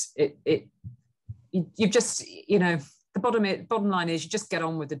 you've just, you know, the bottom line is you just get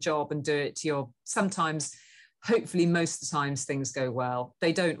on with the job and do it to your, sometimes, hopefully most of the times things go well.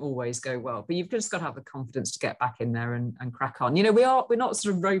 They don't always go well, but you've just got to have the confidence to get back in there and crack on. You know, we're not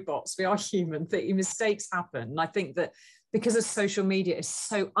sort of robots, we are human. Mistakes happen. And I think that because of social media is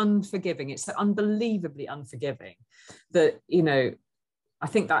so unforgiving, it's so unbelievably unforgiving that, you know, I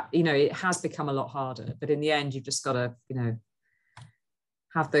think that, you know, it has become a lot harder, but in the end, you've just got to, you know,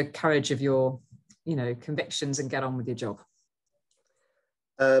 have the courage of your, you know, convictions and get on with your job.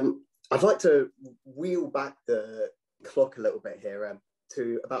 I'd like to wheel back the clock a little bit here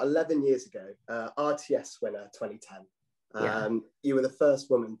to about 11 years ago, RTS winner 2010. You were the first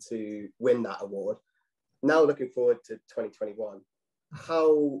woman to win that award. Now looking forward to 2021,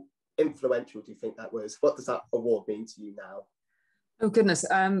 how influential do you think that was? What does that award mean to you now? Oh goodness.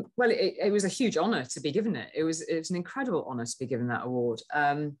 Well, it was a huge honour to be given it. It was an incredible honour to be given that award.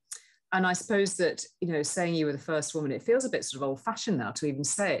 And I suppose that, you know, saying you were the first woman, it feels a bit sort of old-fashioned now to even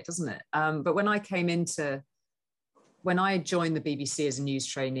say it, doesn't it? But when I joined the BBC as a news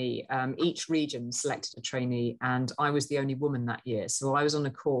trainee, each region selected a trainee, and I was the only woman that year. So I was on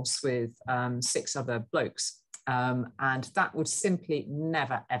a course with 6 other blokes, and that would simply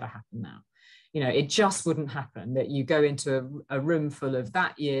never, ever happen now. You know, it just wouldn't happen that you go into a room full of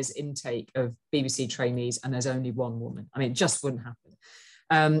that year's intake of BBC trainees and there's only one woman. I mean, it just wouldn't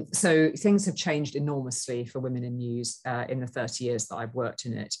happen. So things have changed enormously for women in news in the 30 years that I've worked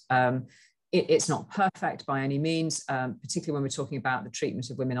in it. It's not perfect by any means, particularly when we're talking about the treatment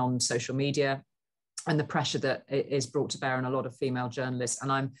of women on social media and the pressure that is brought to bear on a lot of female journalists.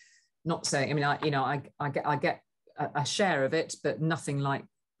 And I'm not saying, I mean, I get a share of it, but nothing like,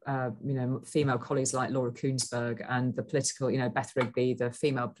 you know, female colleagues like Laura Koonsberg and the political, you know, Beth Rigby, the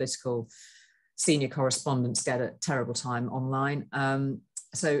female political senior correspondents get a terrible time online.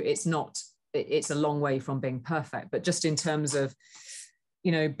 So it's a long way from being perfect, but just in terms of,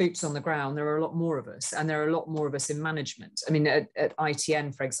 you know, boots on the ground, there are a lot more of us, and there are a lot more of us in management. I mean, at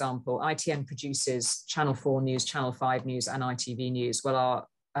ITN, for example, ITN produces Channel 4 News, Channel 5 News and ITV News. Well,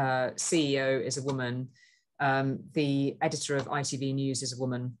 our CEO is a woman. The editor of ITV News is a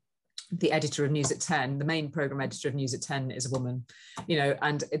woman. The editor of News at 10, the main programme editor of News at 10 is a woman, you know,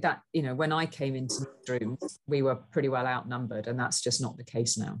 and that, you know, when I came into the room, we were pretty well outnumbered, and that's just not the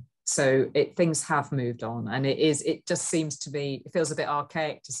case now. So things have moved on, and it just seems to be, it feels a bit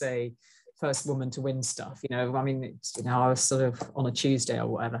archaic to say first woman to win stuff, you know. I mean, it's, you know, I was sort of on a Tuesday or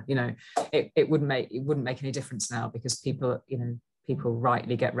whatever, you know, it wouldn't make any difference now, because people, you know, people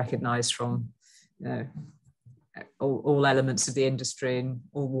rightly get recognised from, you know, all elements of the industry and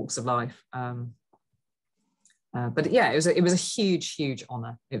all walks of life. But yeah, it was a huge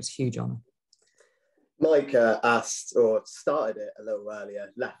honour. It was a huge honour. Mike asked, or started it a little earlier,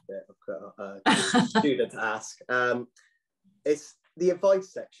 left it, I've got a student to ask. It's the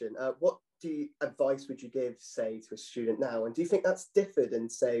advice section. What advice would you give, say, to a student now? And do you think that's differed in,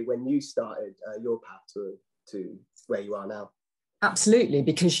 say, when you started your path to where you are now? Absolutely,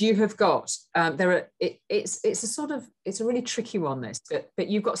 because you have got it's a really tricky one, this, but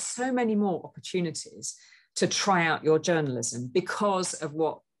you've got so many more opportunities to try out your journalism because of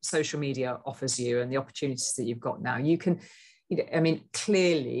what social media offers you and the opportunities that you've got now. You can, I mean,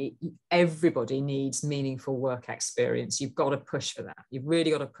 clearly everybody needs meaningful work experience. You've got to push for that. You've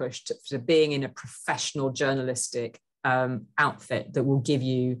really got to push to being in a professional journalistic outfit that will give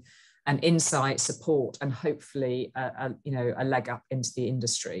you an insight, support, and hopefully a leg up into the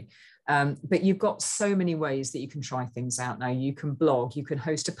industry. But you've got so many ways that you can try things out now. You can blog, you can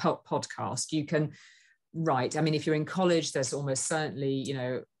host a podcast, you can write. I mean, if you're in college, there's almost certainly,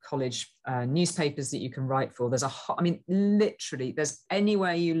 college newspapers that you can write for. Literally, there's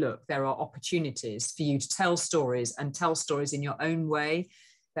anywhere you look, there are opportunities for you to tell stories and tell stories in your own way.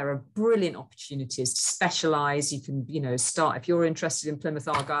 There are brilliant opportunities to specialize. You can, start, if you're interested in Plymouth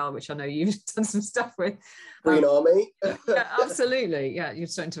Argyle, which I know you've done some stuff with. Green Army. Yeah, absolutely. Yeah, you're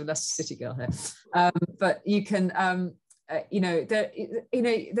starting to a Leicester City girl here. But you can,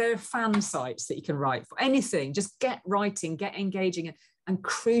 there are fan sites that you can write for. Anything, just get writing, get engaging, and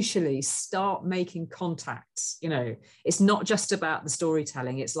crucially, start making contacts. It's not just about the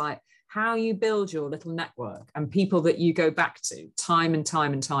storytelling. It's like how you build your little network and people that you go back to time and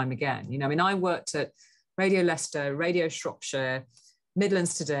time and time again. I worked at Radio Leicester, Radio Shropshire,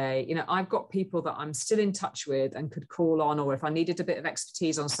 Midlands Today. I've got people that I'm still in touch with and could call on, or if I needed a bit of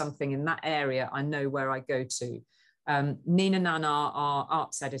expertise on something in that area, I know where I go to. Nina Nana, our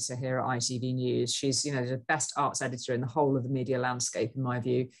arts editor here at ITV News, she's the best arts editor in the whole of the media landscape, in my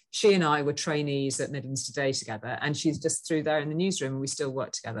view. She and I were trainees at Midlands Today together, and she's just through there in the newsroom, and we still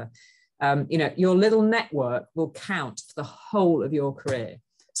work together. Your little network will count for the whole of your career.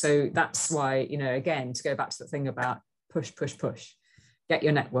 So that's why, again, to go back to the thing about push, get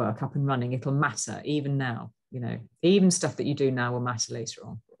your network up and running. It'll matter even now, even stuff that you do now will matter later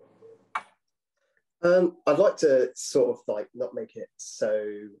on. I'd like to sort of not make it so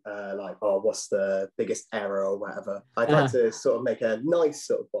what's the biggest error or whatever. I'd like to sort of make a nice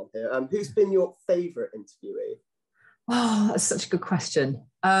sort of one here. Who's been your favourite interviewee? Oh, that's such a good question.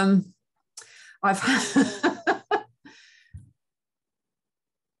 I've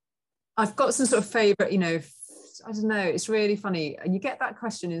got some sort of favourite, I don't know, it's really funny. And you get that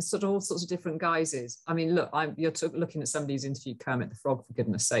question in sort of all sorts of different guises. I mean, look, you're looking at somebody who's interviewed Kermit the Frog, for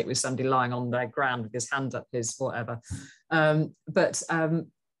goodness sake, with somebody lying on their ground with his hand up his whatever. Favourite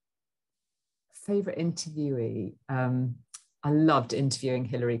interviewee, I loved interviewing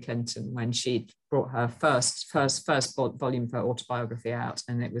Hillary Clinton when she brought her first volume of her autobiography out,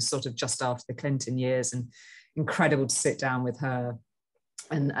 and it was sort of just after the Clinton years, and incredible to sit down with her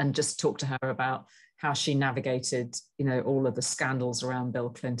and just talk to her about how she navigated, all of the scandals around Bill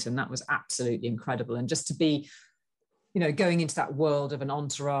Clinton. That was absolutely incredible. And just to be, going into that world of an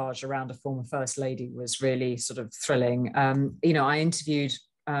entourage around a former First Lady was really sort of thrilling. I interviewed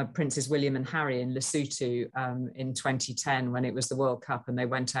Princes William and Harry in Lesotho in 2010 when it was the World Cup, and they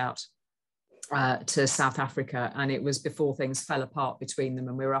went out to South Africa, and it was before things fell apart between them,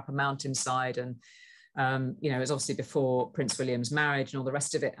 and we were up a mountainside, and it was obviously before Prince William's marriage and all the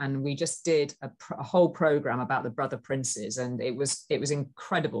rest of it, and we just did a whole program about the brother princes, and it was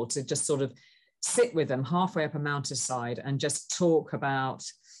incredible to just sort of sit with them halfway up a mountainside and just talk about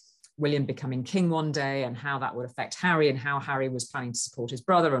William becoming king one day and how that would affect Harry, and how Harry was planning to support his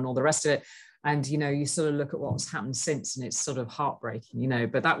brother and all the rest of it. And you sort of look at what's happened since, and it's sort of heartbreaking,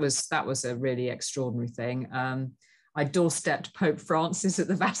 but that was a really extraordinary thing. I doorstepped Pope Francis at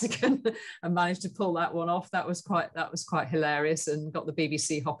the Vatican and managed to pull that one off. That was quite hilarious, and got the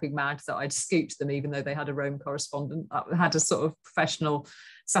BBC hopping mad that I'd scooped them, even though they had a Rome correspondent. That had a sort of professional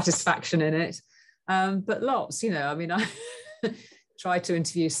satisfaction in it. But lots, I tried to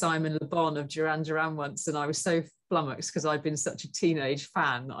interview Simon Le Bon of Duran Duran once, and I was so flummoxed because I'd been such a teenage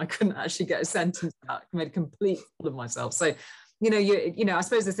fan that I couldn't actually get a sentence out. I made a complete fool of myself. So, I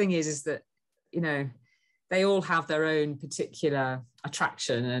suppose the thing is that, they all have their own particular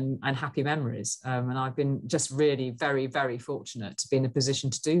attraction and happy memories. And I've been just really very, very fortunate to be in a position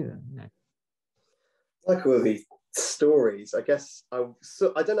to do them. Like all these stories, I guess, I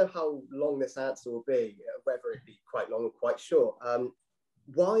don't know how long this answer will be, whether it be quite long or quite short.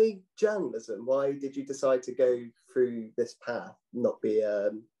 Why journalism? Why did you decide to go through this path, not be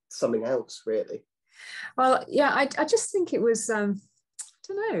something else, really? Well, yeah, I just think it was, I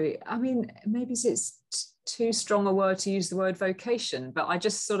don't know, I mean, maybe it's too strong a word to use the word vocation, but I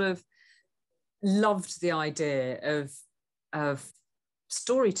just sort of loved the idea of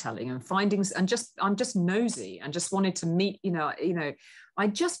storytelling and findings, and I'm just nosy and just wanted to meet, I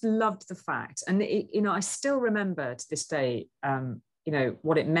just loved the fact, and I still remember to this day,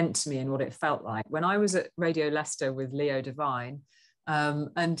 what it meant to me and what it felt like when I was at Radio Leicester with Leo Devine.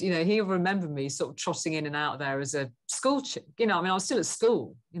 And he'll remember me sort of trotting in and out there as a school chick. I was still at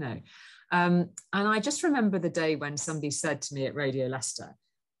school, And I just remember the day when somebody said to me at Radio Leicester,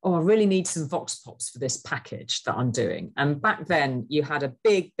 oh, I really need some vox pops for this package that I'm doing. And back then you had a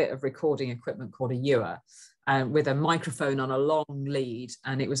big bit of recording equipment called a ewer with a microphone on a long lead.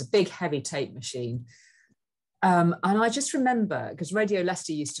 And it was a big heavy tape machine. And I just remember, because Radio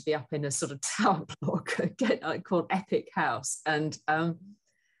Leicester used to be up in a sort of tower block called Epic House, and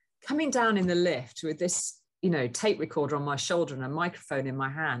coming down in the lift with this, tape recorder on my shoulder and a microphone in my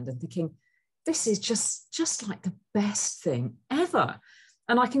hand, and thinking, this is just like the best thing ever.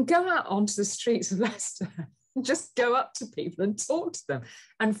 And I can go out onto the streets of Leicester and just go up to people and talk to them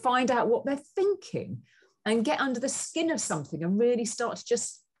and find out what they're thinking and get under the skin of something and really start to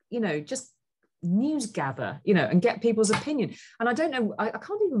just news gather, and get people's opinion. And I don't know, I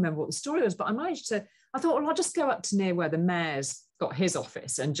can't even remember what the story was, but I thought, well, I'll just go up to near where the mayor's got his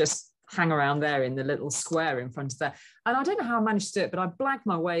office and just hang around there in the little square in front of there. And I don't know how I managed to do it, but I blagged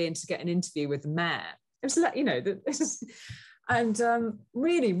my way in to get an interview with the mayor. It was, and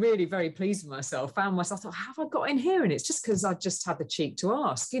really, really very pleased with myself. Found myself, thought, how have I got in here? And it's just because I just had the cheek to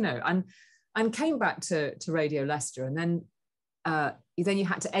ask, and came back to Radio Leicester, and then you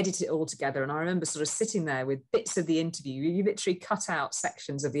had to edit it all together. And I remember sort of sitting there with bits of the interview. You literally cut out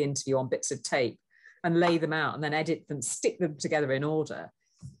sections of the interview on bits of tape and lay them out and then edit them, stick them together in order.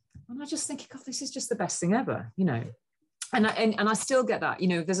 And I just think, God, this is just the best thing ever, And I still get that,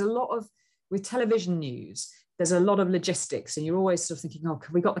 there's a lot of, with television news, there's a lot of logistics, and you're always sort of thinking, oh,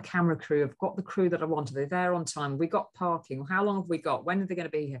 have we got the camera crew? I've got the crew that I want. Are they there on time? We got parking. How long have we got? When are they going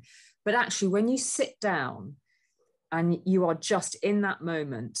to be here? But actually, when you sit down and you are just in that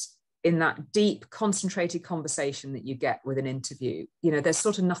moment, in that deep, concentrated conversation that you get with an interview, there's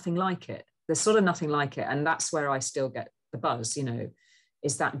sort of nothing like it. There's sort of nothing like it. And that's where I still get the buzz,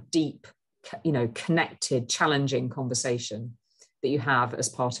 is that deep, connected, challenging conversation that you have as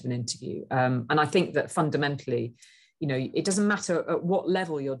part of an interview. And I think that fundamentally, it doesn't matter at what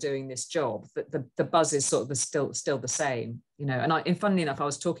level you're doing this job, that the buzz is sort of still the same, And funnily enough, I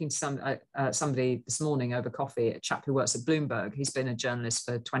was talking to somebody this morning over coffee, a chap who works at Bloomberg. He's been a journalist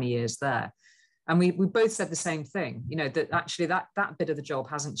for 20 years there. And we both said the same thing, that actually that bit of the job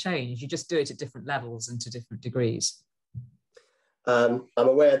hasn't changed. You just do it at different levels and to different degrees. I'm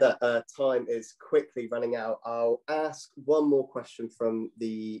aware that time is quickly running out. I'll ask one more question from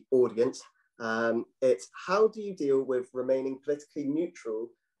the audience. It's, how do you deal with remaining politically neutral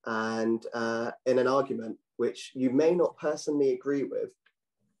and in an argument which you may not personally agree with?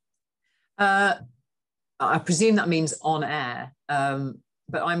 I presume that means on air,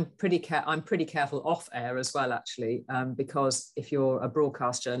 but I'm pretty careful off air as well, actually, because if you're a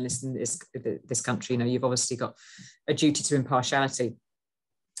broadcast journalist in this country, you've obviously got a duty to impartiality.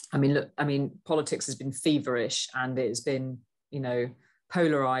 I mean, politics has been feverish and it's been,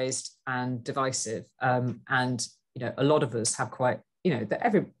 polarized and divisive, and a lot of us have quite,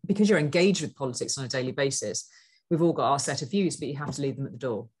 because you're engaged with politics on a daily basis, we've all got our set of views, but you have to leave them at the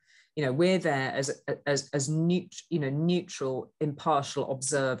door. We're there as neutral, impartial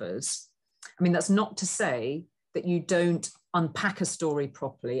observers. I mean, that's not to say that you don't unpack a story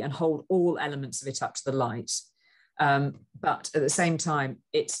properly and hold all elements of it up to the light. But at the same time,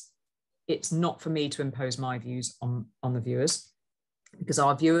 it's not for me to impose my views on the viewers, because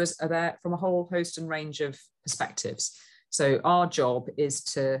our viewers are there from a whole host and range of perspectives. So our job is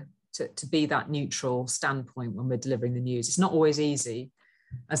to be that neutral standpoint when we're delivering the news. It's not always easy.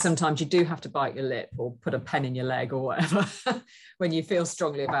 And sometimes you do have to bite your lip or put a pen in your leg or whatever when you feel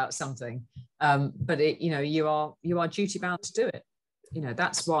strongly about something. But you are duty bound to do it.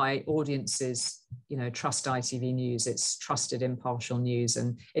 That's why audiences, trust ITV News. It's trusted, impartial news.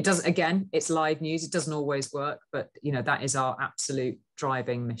 And it does, again, it's live news. It doesn't always work, but that is our absolute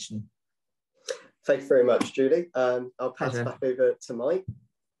driving mission. Thank you very much, Julie. I'll pass back over to Mike.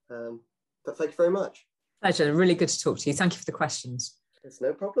 But thank you very much. Pleasure. Really good to talk to you. Thank you for the questions. It's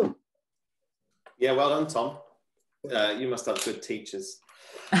no problem. Yeah, well done, Tom. You must have good teachers.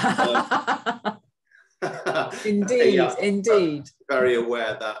 Indeed, yeah, indeed. I'm very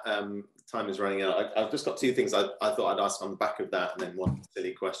aware that time is running out. I've just got two things I thought I'd ask on the back of that, and then one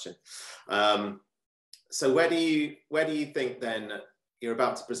silly question. So where do you think then, you're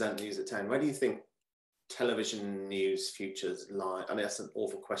about to present news at 10, where do you think television news futures lie? I mean, that's an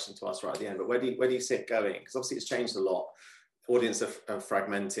awful question to ask right at the end, but where do you see it going? Because obviously it's changed a lot. Audience are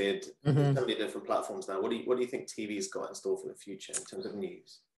fragmented. So many different platforms now. What do you think TV's got in store for the future in terms of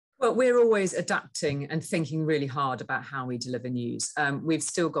news? Well, we're always adapting and thinking really hard about how we deliver news. We've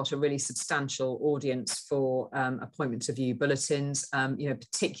still got a really substantial audience for appointment to view bulletins,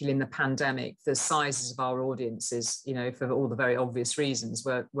 particularly in the pandemic. The sizes of our audiences, for all the very obvious reasons,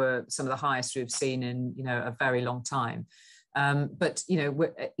 were some of the highest we've seen in, a very long time. But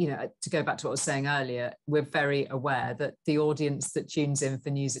to go back to what I was saying earlier, we're very aware that the audience that tunes in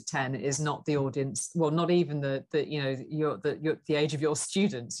for News at 10 is not the audience, well, not even the age of your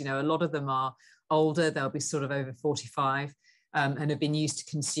students. A lot of them are older; they'll be sort of over 45 and have been used to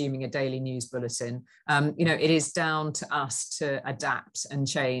consuming a daily news bulletin. It is down to us to adapt and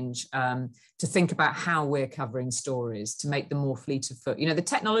change, to think about how we're covering stories, to make them more fleet of foot. The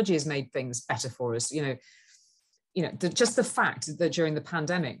technology has made things better for us. Just the fact that during the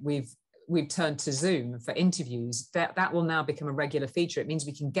pandemic we've turned to Zoom for interviews, that will now become a regular feature. It means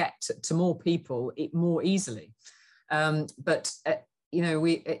we can get to more people more easily. To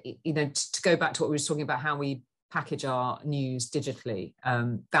go back to what we were talking about, how we package our news digitally,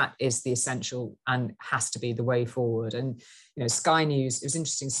 that is the essential and has to be the way forward. And Sky News, it was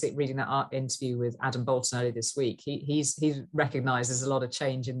interesting reading that interview with Adam Bolton earlier this week. He's recognised there's a lot of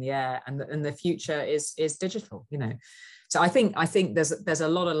change in the air, and the future is digital. So I think there's a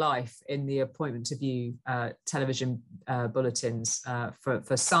lot of life in the appointment to view television bulletins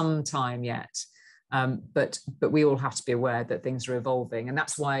for some time yet. But we all have to be aware that things are evolving, and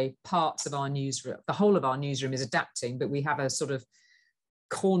that's why parts of our newsroom, the whole of our newsroom, is adapting. But we have a sort of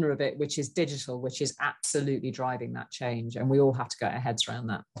corner of it which is digital, which is absolutely driving that change, and we all have to get our heads around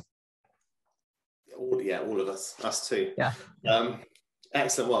that. All of us too. Yeah.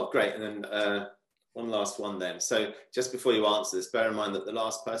 Excellent. Well, great. And then one last one then. So just before you answer this, bear in mind that the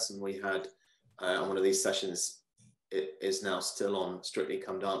last person we had on one of these sessions is now still on Strictly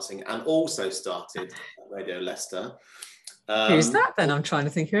Come Dancing, and also started at Radio Leicester. Who's that then? I'm trying to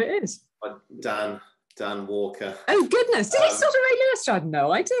think who it is. Dan Walker. Oh goodness, did he start at Radio Leicester? I had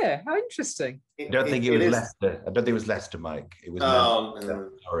no idea. How interesting. I don't think it was Leicester. I don't think it was Leicester, Mike. It was.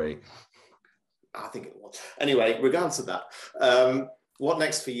 Sorry. I think it was. Anyway, regardless of that, what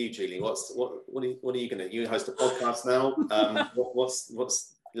next for you, Julie? What are you going to? You host a podcast now. What's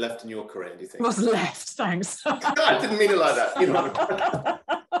left in your career, do you think? What's left? Thanks. I didn't mean it like that. You know.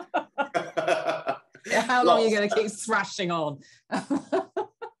 How long are you going to keep thrashing on?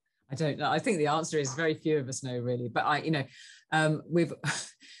 I don't know. I think the answer is very few of us know, really. But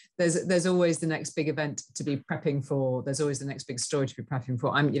there's always the next big event to be prepping for. There's always the next big story to be prepping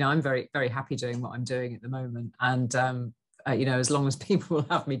for. I'm very, very happy doing what I'm doing at the moment, and as long as people will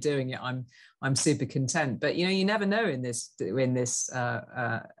have me doing it, I'm super content. But you never know in this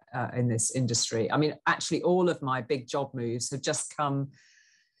industry. I mean, actually, all of my big job moves have just come,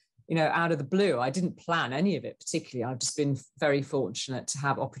 out of the blue. I didn't plan any of it particularly. I've just been very fortunate to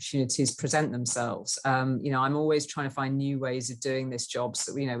have opportunities present themselves. I'm always trying to find new ways of doing this job.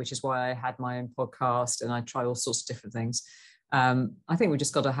 So, which is why I had my own podcast and I try all sorts of different things. I think we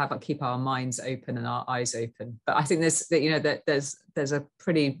just got to keep our minds open and our eyes open. But I think there's a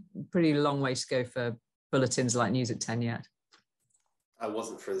pretty long way to go for bulletins like News at 10 yet. I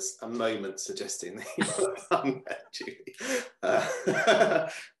wasn't for a moment suggesting that you were done there, Julie.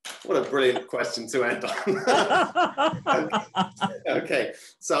 What a brilliant question to end on. Okay,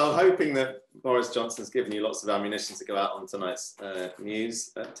 so I'm hoping that Boris Johnson's given you lots of ammunition to go out on tonight's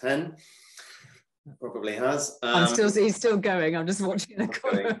News at 10. Probably has. He's still going. I'm just watching in the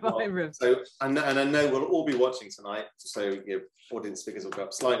corner of my room. So, and I know we'll all be watching tonight, so your audience figures will go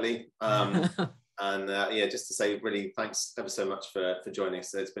up slightly. And just to say, really, thanks ever so much for joining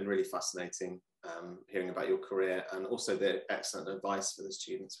us. It's been really fascinating hearing about your career and also the excellent advice for the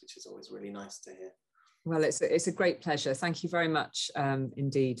students, which is always really nice to hear. Well, it's a great pleasure. Thank you very much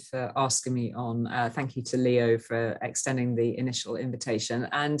indeed for asking me on. Thank you to Leo for extending the initial invitation.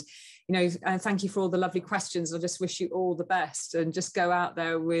 And, thank you for all the lovely questions. I just wish you all the best and just go out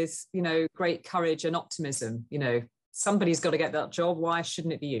there with, great courage and optimism. Somebody's got to get that job. Why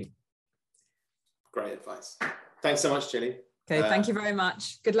shouldn't it be you? Great advice. Thanks so much, Julie. Okay, thank you very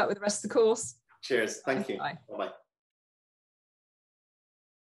much. Good luck with the rest of the course. Cheers. Thank you. Bye. Bye-bye.